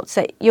or adults,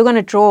 say, you're going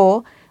to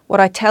draw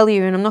what I tell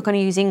you and I'm not going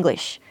to use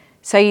English.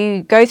 So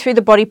you go through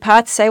the body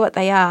parts, say what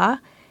they are,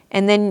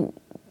 and then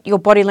your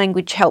body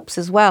language helps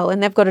as well,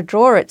 and they've got to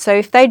draw it. So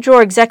if they draw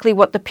exactly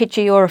what the picture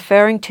you're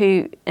referring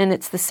to and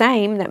it's the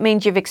same, that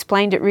means you've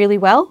explained it really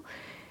well.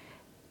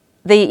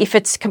 If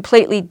it's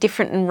completely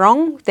different and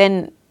wrong,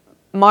 then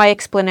my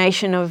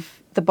explanation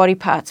of the body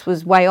parts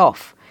was way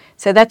off.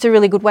 So that's a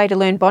really good way to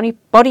learn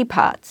body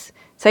parts.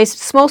 So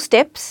small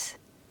steps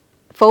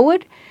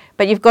forward,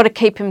 but you've got to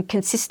keep them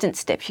consistent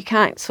steps. You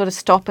can't sort of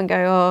stop and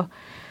go,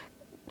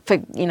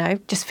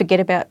 just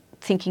forget about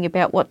thinking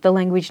about what the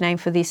language name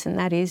for this and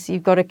that is.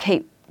 You've got to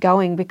keep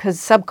going because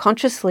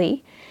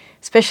subconsciously,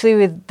 especially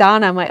with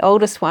Dana, my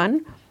oldest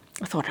one,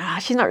 I thought,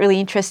 she's not really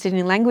interested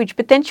in language.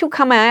 But then she'll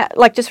come out,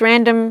 like just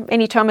random,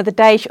 any time of the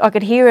day, I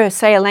could hear her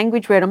say a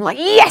language word. I'm like,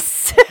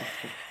 yes!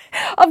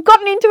 I've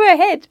gotten into her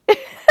head.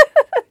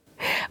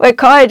 Where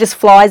Kaya just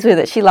flies with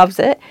it. She loves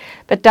it.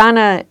 But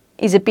Dana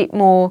is a bit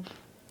more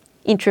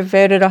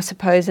introverted, I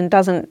suppose, and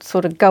doesn't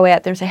sort of go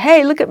out there and say,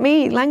 hey, look at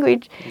me,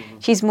 language. Mm-hmm.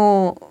 She's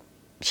more,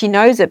 she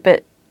knows it,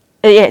 but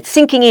it's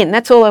sinking in.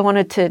 That's all I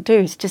wanted to do,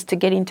 is just to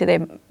get into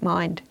their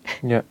mind.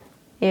 Yeah.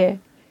 Yeah.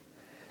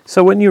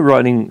 So when you're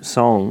writing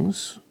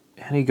songs,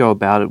 how do you go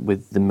about it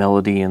with the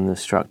melody and the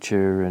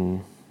structure?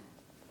 And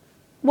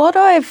what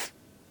I've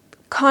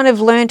kind of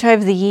learnt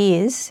over the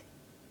years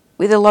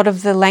with a lot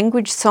of the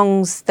language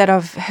songs that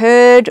I've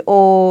heard,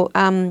 or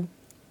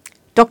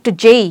Dr.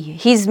 G,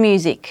 his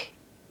music,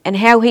 and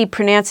how he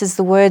pronounces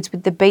the words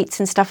with the beats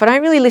and stuff. I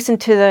don't really listen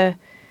to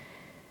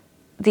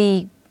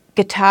the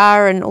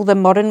guitar and all the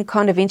modern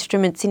kind of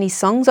instruments in his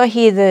songs. I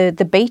hear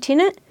the beat in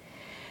it.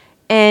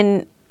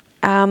 And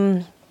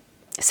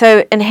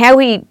and how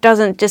he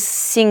doesn't just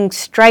sing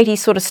straight, he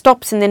sort of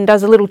stops and then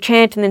does a little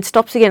chant and then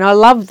stops again. I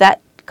love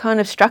that kind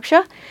of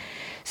structure.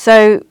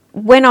 So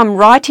when I'm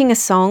writing a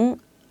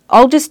song,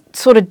 I'll just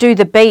sort of do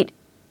the beat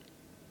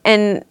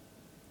and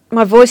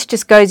my voice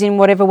just goes in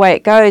whatever way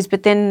it goes,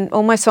 but then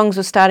all my songs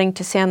were starting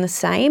to sound the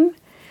same.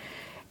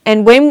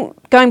 And when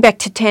going back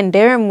to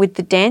Tanderum with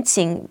the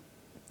dancing,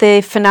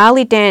 the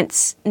finale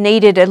dance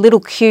needed a little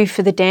cue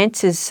for the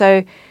dancers.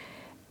 So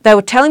they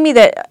were telling me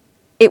that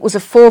it was a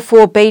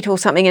 4/4 beat or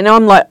something, and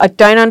I'm like, I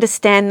don't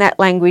understand that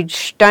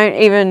language.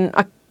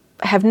 I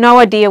have no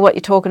idea what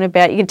you're talking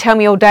about. You can tell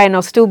me all day and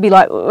I'll still be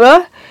like,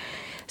 ugh.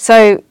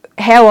 So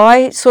how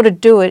I sort of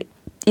do it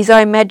is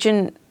I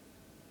imagine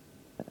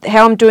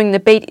how I'm doing the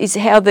beat is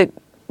how the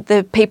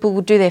people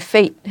will do their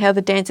feet, how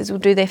the dancers will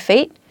do their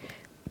feet.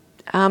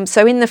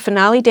 So in the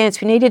finale dance,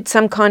 we needed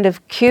some kind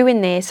of cue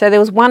in there. So there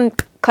was one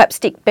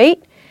clapstick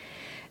beat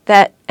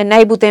that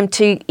enabled them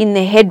to, in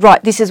their head,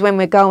 right, this is when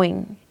we're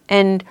going.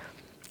 And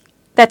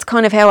that's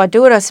kind of how I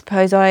do it, I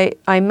suppose. I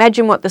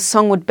imagine what the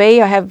song would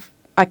be.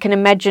 I can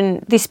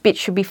imagine this bit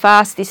should be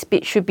fast, this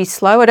bit should be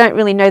slow. I don't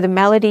really know the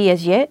melody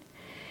as yet,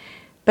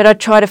 but I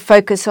try to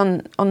focus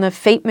on the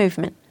feet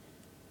movement.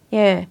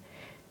 Yeah.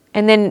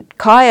 And then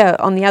Kaya,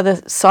 on the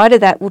other side of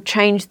that, will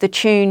change the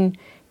tune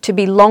to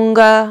be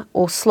longer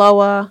or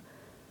slower,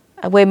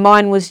 where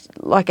mine was,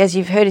 like, as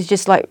you've heard, is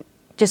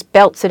just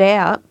belts it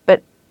out.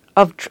 But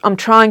I'm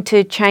trying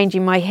to change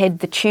in my head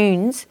the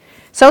tunes.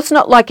 So it's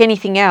not like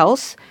anything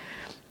else,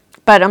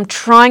 but I'm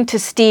trying to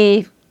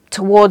steer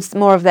towards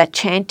more of that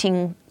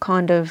chanting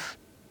kind of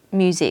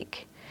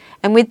music.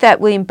 And with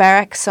that William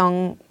Barak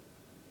song,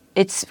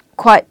 it's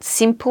quite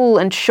simple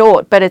and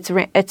short, but it's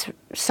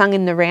sung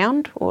in the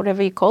round, or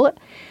whatever you call it.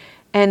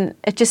 And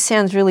it just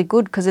sounds really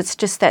good because it's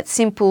just that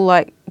simple,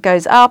 like it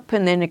goes up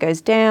and then it goes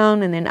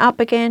down and then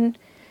up again.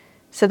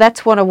 So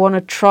that's what I want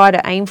to try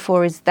to aim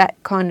for, is that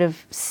kind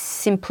of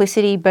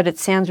simplicity, but it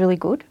sounds really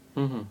good.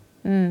 Mm-hmm.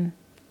 Mm.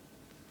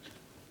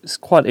 It's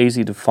quite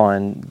easy to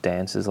find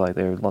dancers. Like,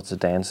 there are lots of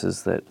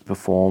dancers that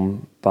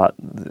perform, but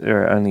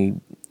there are only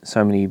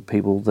so many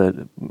people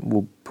that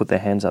will put their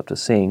hands up to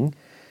sing.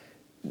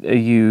 Are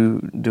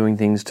you doing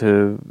things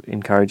to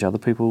encourage other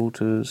people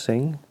to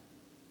sing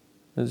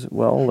as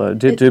well?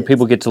 Do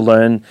people get to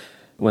learn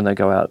when they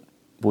go out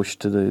bush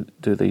to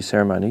do these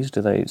ceremonies?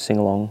 Do they sing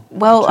along?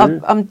 Well,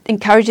 I'm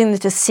encouraging them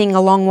to sing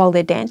along while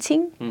they're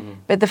dancing. Mm-hmm.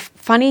 But the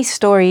funny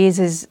story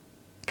is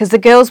because the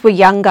girls were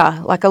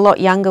younger, like a lot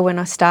younger when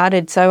I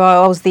started. So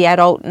I was the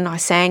adult and I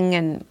sang.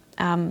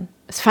 And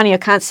it's funny, I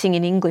can't sing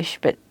in English,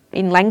 but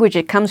in language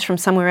it comes from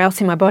somewhere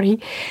else in my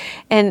body.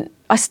 And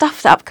I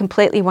stuffed up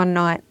completely one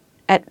night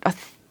at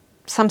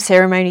some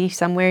ceremony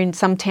somewhere in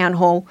some town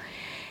hall.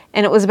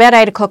 And it was about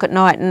 8 o'clock at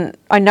night. And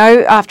I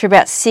know after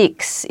about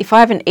 6, if I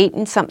haven't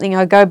eaten something,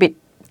 I go a bit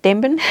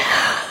dembin.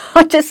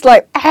 I'm just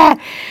like, ah.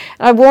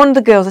 I warned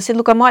the girls. I said,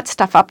 look, I might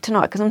stuff up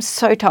tonight because I'm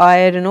so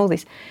tired and all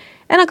this.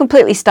 And I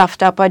completely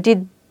stuffed up. I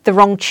did the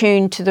wrong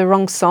tune to the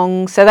wrong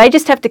song. So they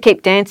just have to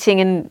keep dancing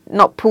and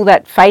not pull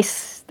that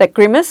face, that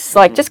grimace,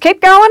 like, just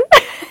keep going.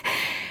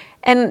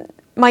 And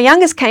my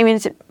youngest came in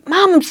and said,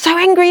 Mum, I'm so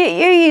angry at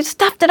you. You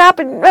stuffed it up.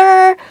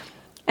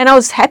 And I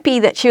was happy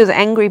that she was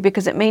angry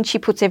because it means she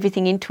puts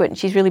everything into it and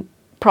she's really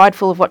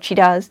prideful of what she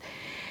does.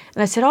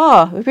 And I said,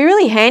 oh, it would be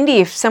really handy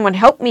if someone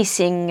helped me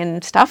sing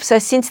and stuff. So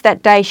since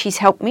that day, she's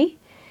helped me.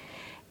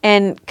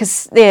 And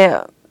because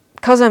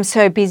I'm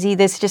so busy,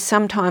 there's just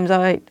sometimes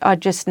I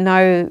just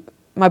know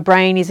my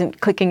brain isn't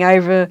clicking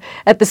over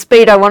at the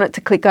speed I want it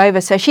to click over.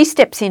 So she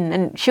steps in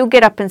and she'll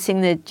get up and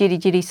sing the Jitty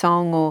Jitty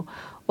song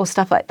or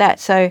stuff like that.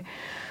 So,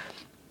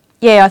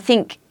 yeah, I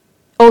think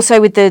also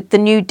with the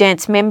new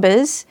dance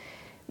members,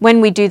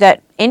 when we do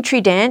that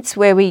entry dance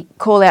where we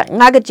call out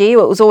Ngagaji,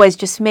 it was always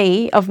just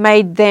me, I've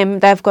made them,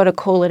 they've got to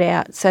call it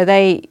out. So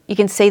you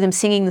can see them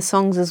singing the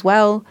songs as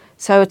well.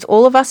 So it's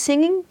all of us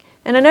singing.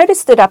 And I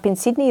noticed that up in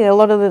Sydney, a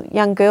lot of the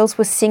young girls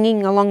were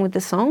singing along with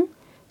the song.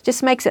 It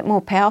just makes it more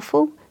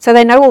powerful. So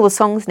they know all the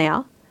songs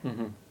now.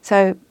 Mm-hmm.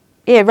 So,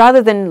 yeah,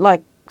 rather than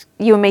like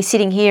you and me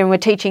sitting here and we're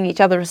teaching each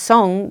other a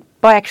song,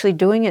 by actually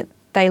doing it,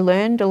 they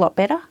learned a lot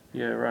better.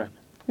 Yeah, right.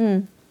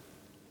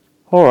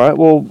 All right,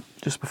 well,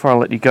 just before I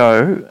let you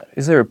go,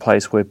 is there a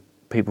place where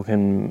people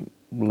can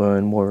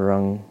learn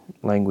Woiwurrung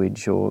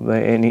language or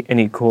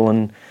any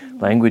Kulin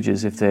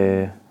languages if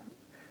they're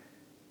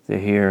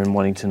here and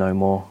wanting to know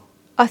more?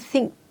 I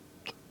think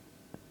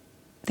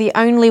the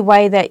only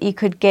way that you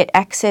could get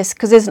access,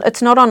 because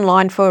it's not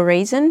online for a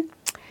reason,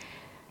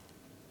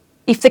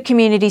 if the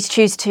communities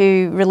choose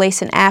to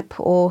release an app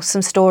or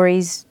some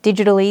stories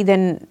digitally,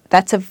 then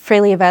that's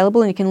freely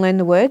available and you can learn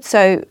the words.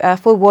 So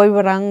for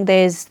Woiwurrung,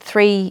 there's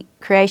 3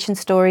 creation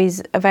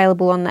stories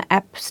available on the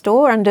App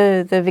Store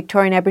under the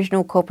Victorian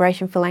Aboriginal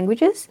Corporation for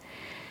Languages.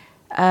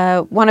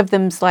 One of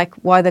them's like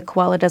why the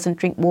koala doesn't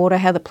drink water,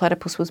 how the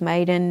platypus was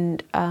made,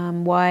 and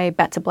why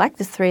bats are black.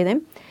 There's 3 of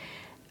them.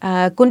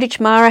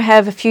 Gunditj Mara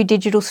have a few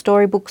digital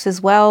storybooks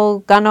as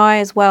well, Gunai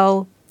as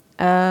well.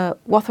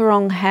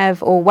 Wathaurong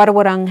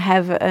Warawurrung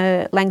have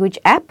a language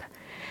app.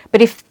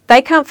 But if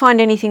they can't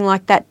find anything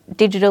like that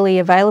digitally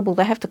available,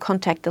 they have to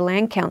contact the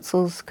land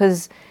councils,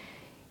 because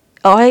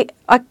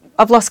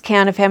I've lost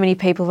count of how many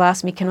people have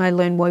asked me, can I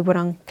learn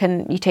Woiwurrung?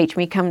 Can you teach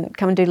me? Come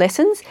and do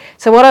lessons.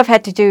 So what I've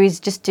had to do is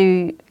just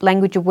do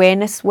language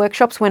awareness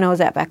workshops when I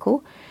was at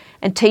VACL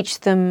and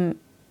teach them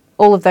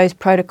all of those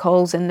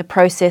protocols and the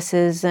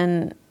processes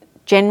and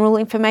general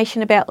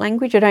information about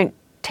language. I don't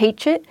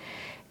teach it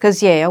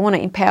because, I want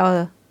to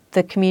empower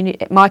the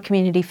community, my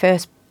community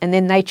first, and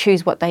then they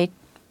choose what they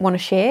want to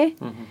share.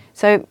 Mm-hmm.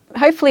 So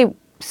hopefully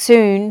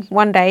soon,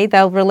 one day,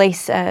 they'll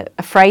release a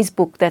phrase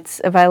book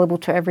that's available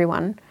to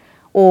everyone.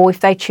 Or if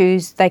they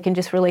choose, they can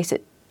just release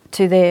it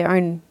to their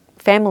own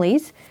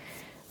families.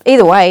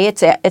 Either way,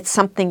 it's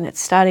something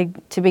that's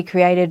started to be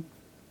created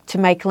to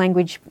make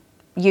language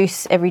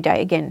use every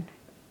day again.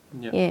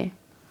 Yeah.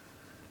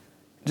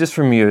 Just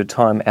from your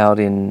time out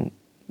in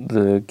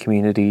the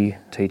community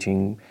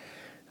teaching,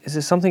 is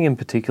there something in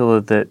particular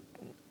that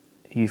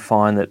you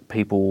find that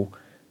people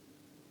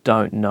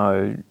don't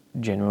know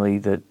generally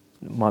that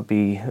might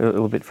be a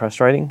little bit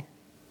frustrating?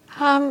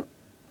 A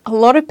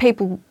lot of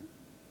people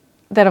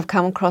that I've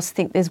come across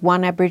think there's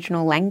one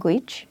Aboriginal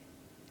language.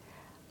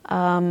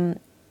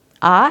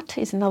 Art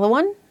is another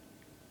one.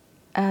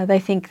 They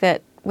think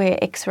that we're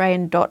X-ray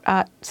and dot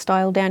art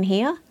style down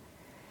here.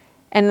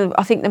 And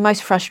I think the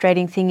most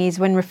frustrating thing is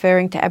when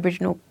referring to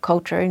Aboriginal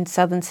culture in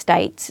southern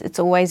states, it's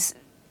always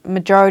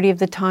majority of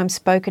the time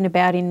spoken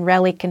about in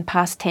relic and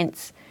past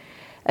tense.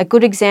 A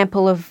good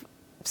example of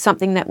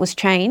something that was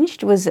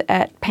changed was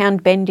at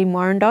Pound Bend in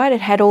Warrandyte.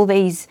 It had all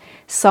these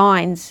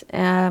signs.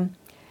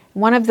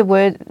 One of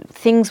the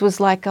things was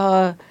like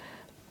a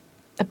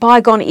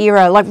bygone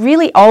era, like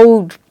really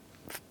old,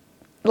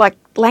 like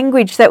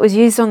language that was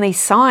used on these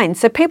signs.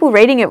 So people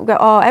reading it would go,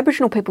 oh,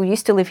 Aboriginal people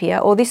used to live here,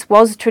 or this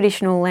was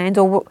traditional land,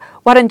 or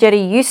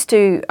Wurundjeri used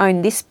to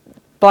own this,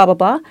 blah, blah,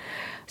 blah.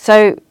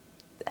 So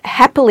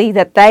happily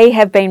that they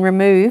have been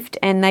removed,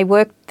 and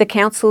the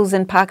councils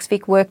and Parks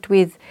Vic worked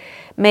with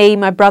me,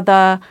 my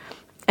brother,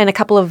 and a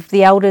couple of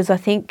the elders, I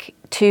think,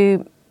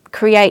 to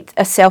create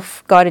a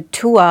self-guided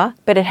tour,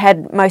 but it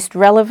had most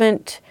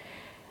relevant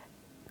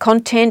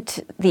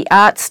content, the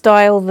art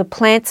style, the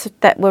plants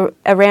that were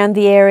around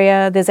the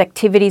area. There's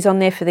activities on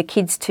there for the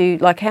kids to,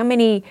 like how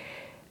many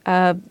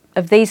of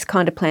these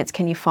kind of plants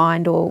can you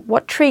find, or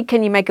what tree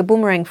can you make a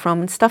boomerang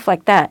from, and stuff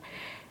like that.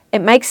 It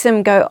makes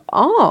them go,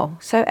 oh,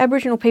 so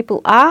Aboriginal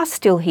people are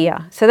still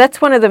here. So that's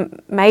one of the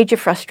major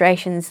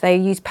frustrations. They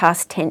use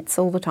past tense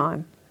all the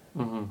time.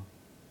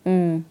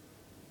 Mm-hmm.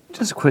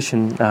 Just a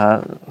question.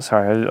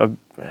 Sorry, I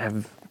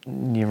have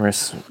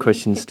numerous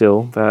questions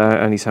still,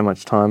 but only so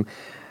much time.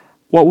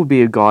 What would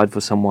be a guide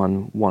for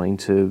someone wanting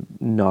to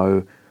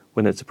know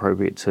when it's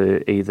appropriate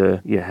to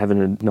either have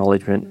an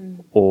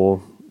acknowledgement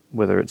or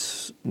whether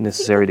it's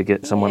necessary to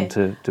get someone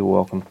to do a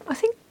welcome? I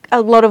think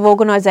a lot of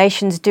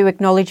organisations do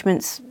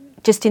acknowledgements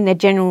just in their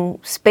general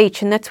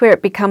speech, and that's where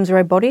it becomes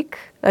robotic.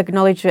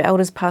 Acknowledge the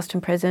elders past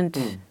and present.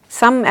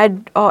 Some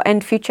add,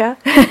 and future.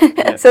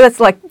 So that's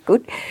like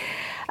good.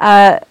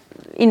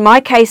 In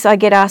my case, I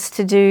get asked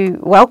to do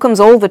welcomes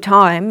all the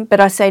time, but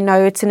I say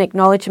no, it's an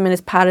acknowledgement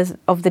as part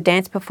of the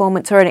dance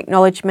performance, or an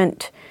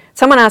acknowledgement.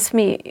 Someone asked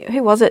me,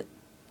 who was it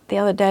the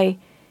other day?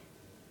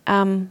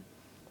 The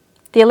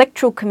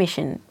Electoral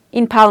Commission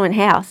in Parliament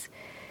House.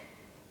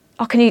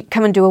 Oh, can you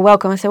come and do a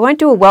welcome? I said, I won't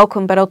do a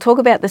welcome, but I'll talk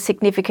about the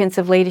significance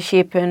of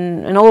leadership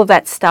and all of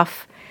that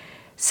stuff.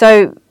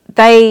 So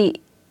they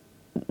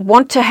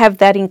want to have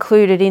that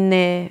included in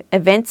their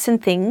events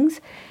and things,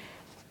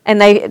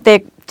 and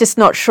they're just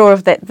not sure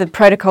of the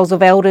protocols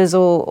of elders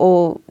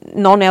or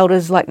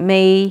non-elders like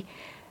me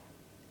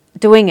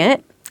doing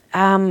it.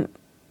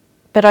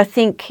 But I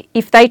think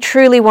if they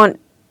truly want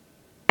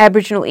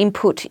Aboriginal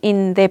input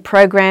in their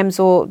programs,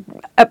 or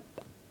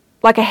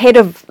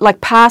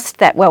past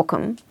that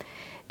welcome,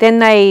 then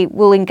they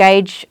will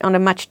engage on a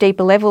much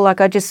deeper level.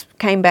 Like I just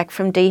came back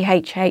from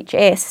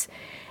DHHS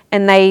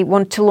and they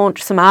want to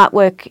launch some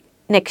artwork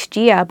next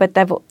year, but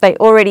they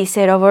already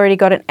said, I've already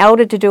got an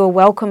elder to do a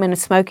welcome and a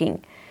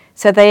smoking.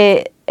 So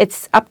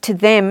it's up to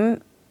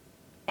them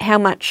how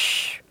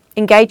much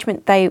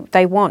engagement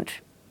they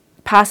want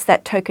past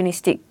that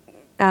tokenistic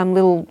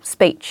little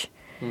speech.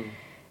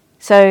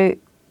 So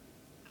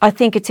I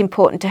think it's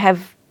important to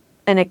have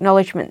an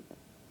acknowledgement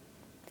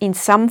in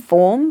some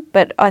form,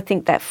 but I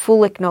think that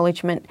full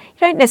acknowledgement, you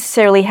don't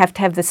necessarily have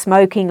to have the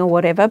smoking or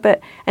whatever, but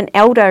an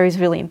elder is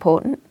really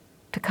important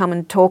to come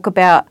and talk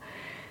about,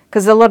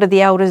 because a lot of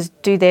the elders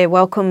do their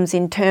welcomes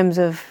in terms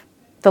of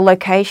the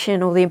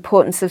location or the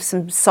importance of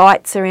some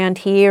sites around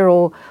here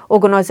or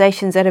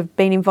organisations that have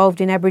been involved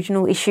in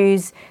Aboriginal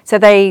issues. So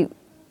they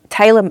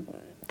tailor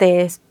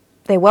their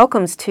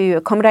welcomes to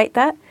accommodate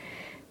that.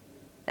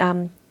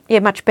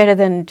 Much better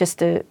than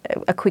just a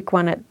quick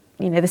one at,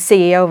 the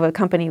CEO of a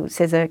company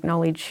says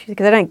acknowledge,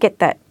 because they don't get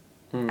that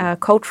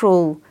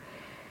cultural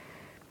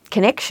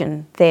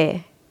connection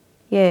there,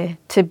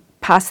 to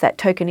pass that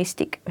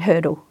tokenistic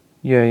hurdle.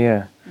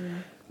 Yeah.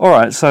 All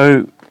right,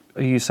 so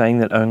are you saying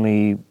that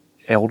only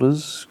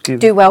elders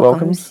do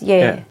welcomes?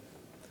 Yeah.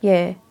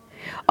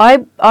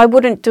 I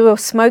wouldn't do a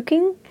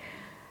smoking,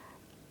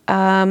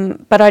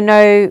 but I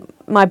know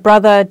my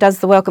brother does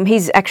the welcome.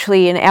 He's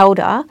actually an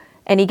elder,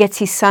 and he gets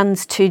his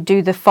sons to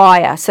do the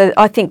fire. So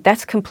I think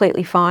that's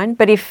completely fine.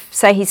 But if,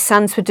 say, his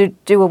sons would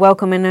do a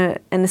welcome and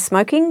the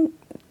smoking,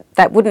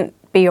 that wouldn't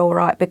be all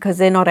right because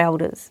they're not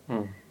elders.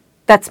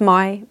 That's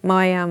my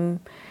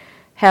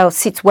how it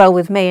sits well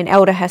with me. An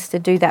elder has to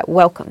do that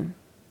welcome.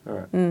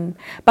 All right.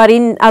 But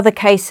in other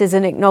cases,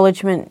 an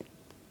acknowledgement,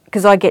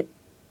 because I get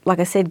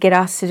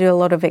asked to do a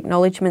lot of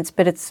acknowledgements,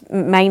 but it's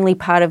mainly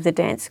part of the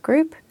dance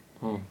group.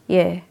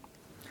 Yeah.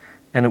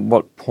 And at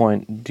what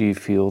point do you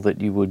feel that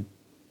you would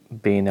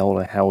be an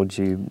elder? How would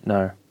you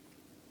know?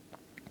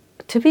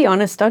 To be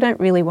honest, I don't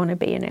really want to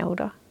be an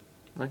elder.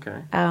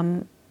 Okay.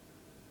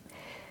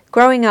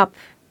 Growing up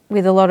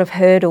with a lot of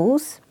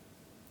hurdles,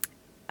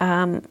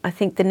 I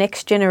think the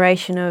next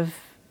generation of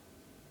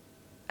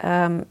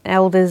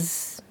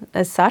elders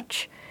as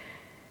such,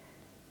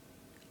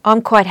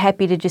 I'm quite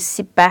happy to just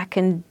sit back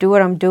and do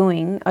what I'm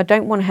doing. I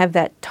don't want to have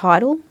that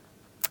title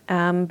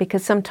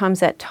because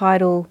sometimes that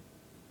title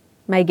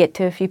may get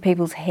to a few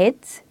people's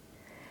heads.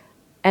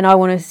 And I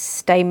want to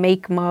stay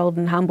meek, mild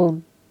and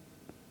humble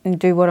and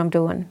do what I'm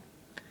doing.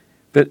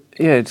 But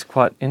yeah, it's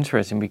quite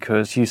interesting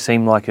because you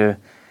seem like a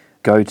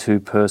go-to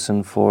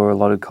person for a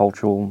lot of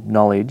cultural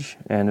knowledge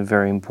and a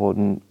very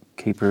important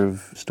keeper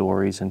of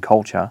stories and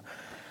culture.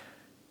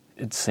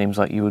 It seems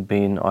like you would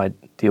be an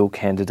ideal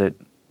candidate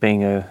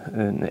being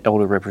an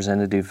elder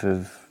representative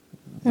of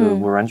the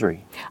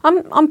Wurundjeri.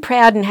 I'm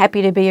proud and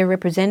happy to be a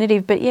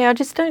representative, but yeah, I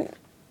just don't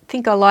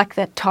think I like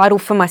that title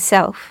for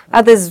myself.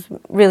 Others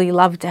really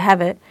love to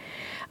have it.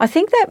 I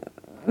think that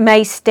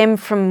may stem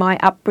from my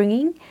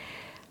upbringing.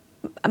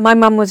 My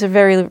mum was a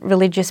very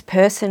religious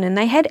person and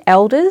they had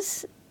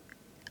elders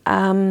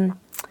and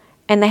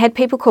they had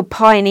people called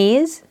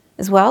pioneers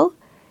as well.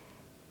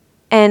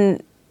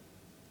 And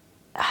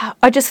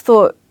I just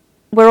thought,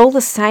 we're all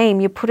the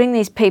same. You're putting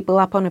these people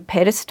up on a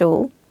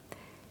pedestal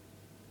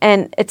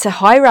and it's a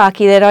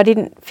hierarchy that I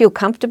didn't feel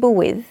comfortable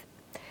with.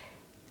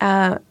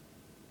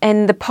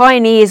 And the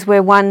pioneers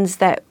were ones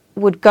that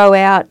would go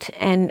out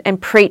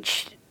and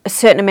preach a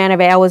certain amount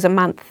of hours a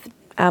month,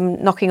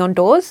 knocking on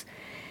doors.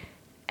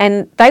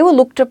 And they were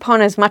looked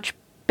upon as much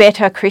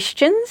better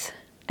Christians,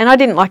 and I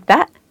didn't like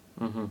that.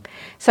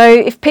 So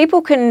if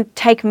people can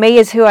take me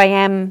as who I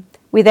am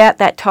without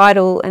that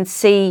title and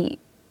see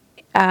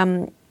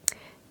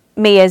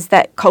me as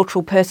that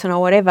cultural person or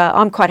whatever,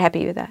 I'm quite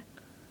happy with that.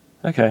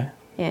 Okay.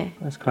 Yeah.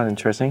 That's quite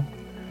interesting.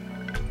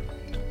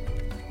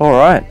 All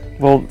right.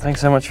 Well,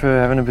 thanks so much for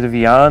having a bit of a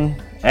yarn.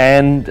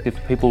 And if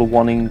people are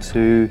wanting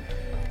to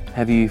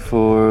have you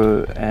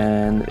for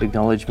an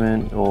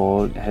acknowledgement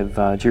or have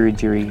Jiri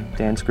Jiri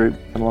Dance Group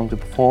come along to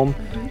perform,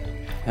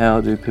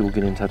 how do people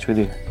get in touch with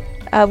you?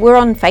 We're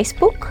on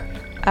Facebook,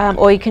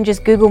 or you can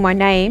just Google my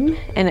name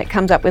and it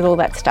comes up with all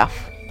that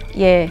stuff.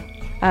 Yeah.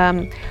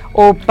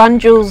 Or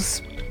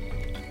Bunjils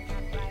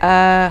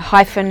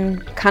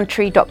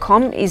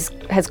country.com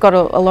has got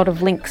a lot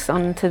of links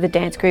onto the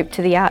dance group,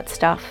 to the art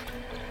stuff.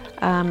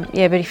 But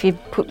if you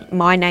put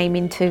my name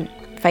into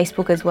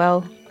Facebook as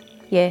well,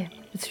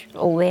 it's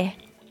all there.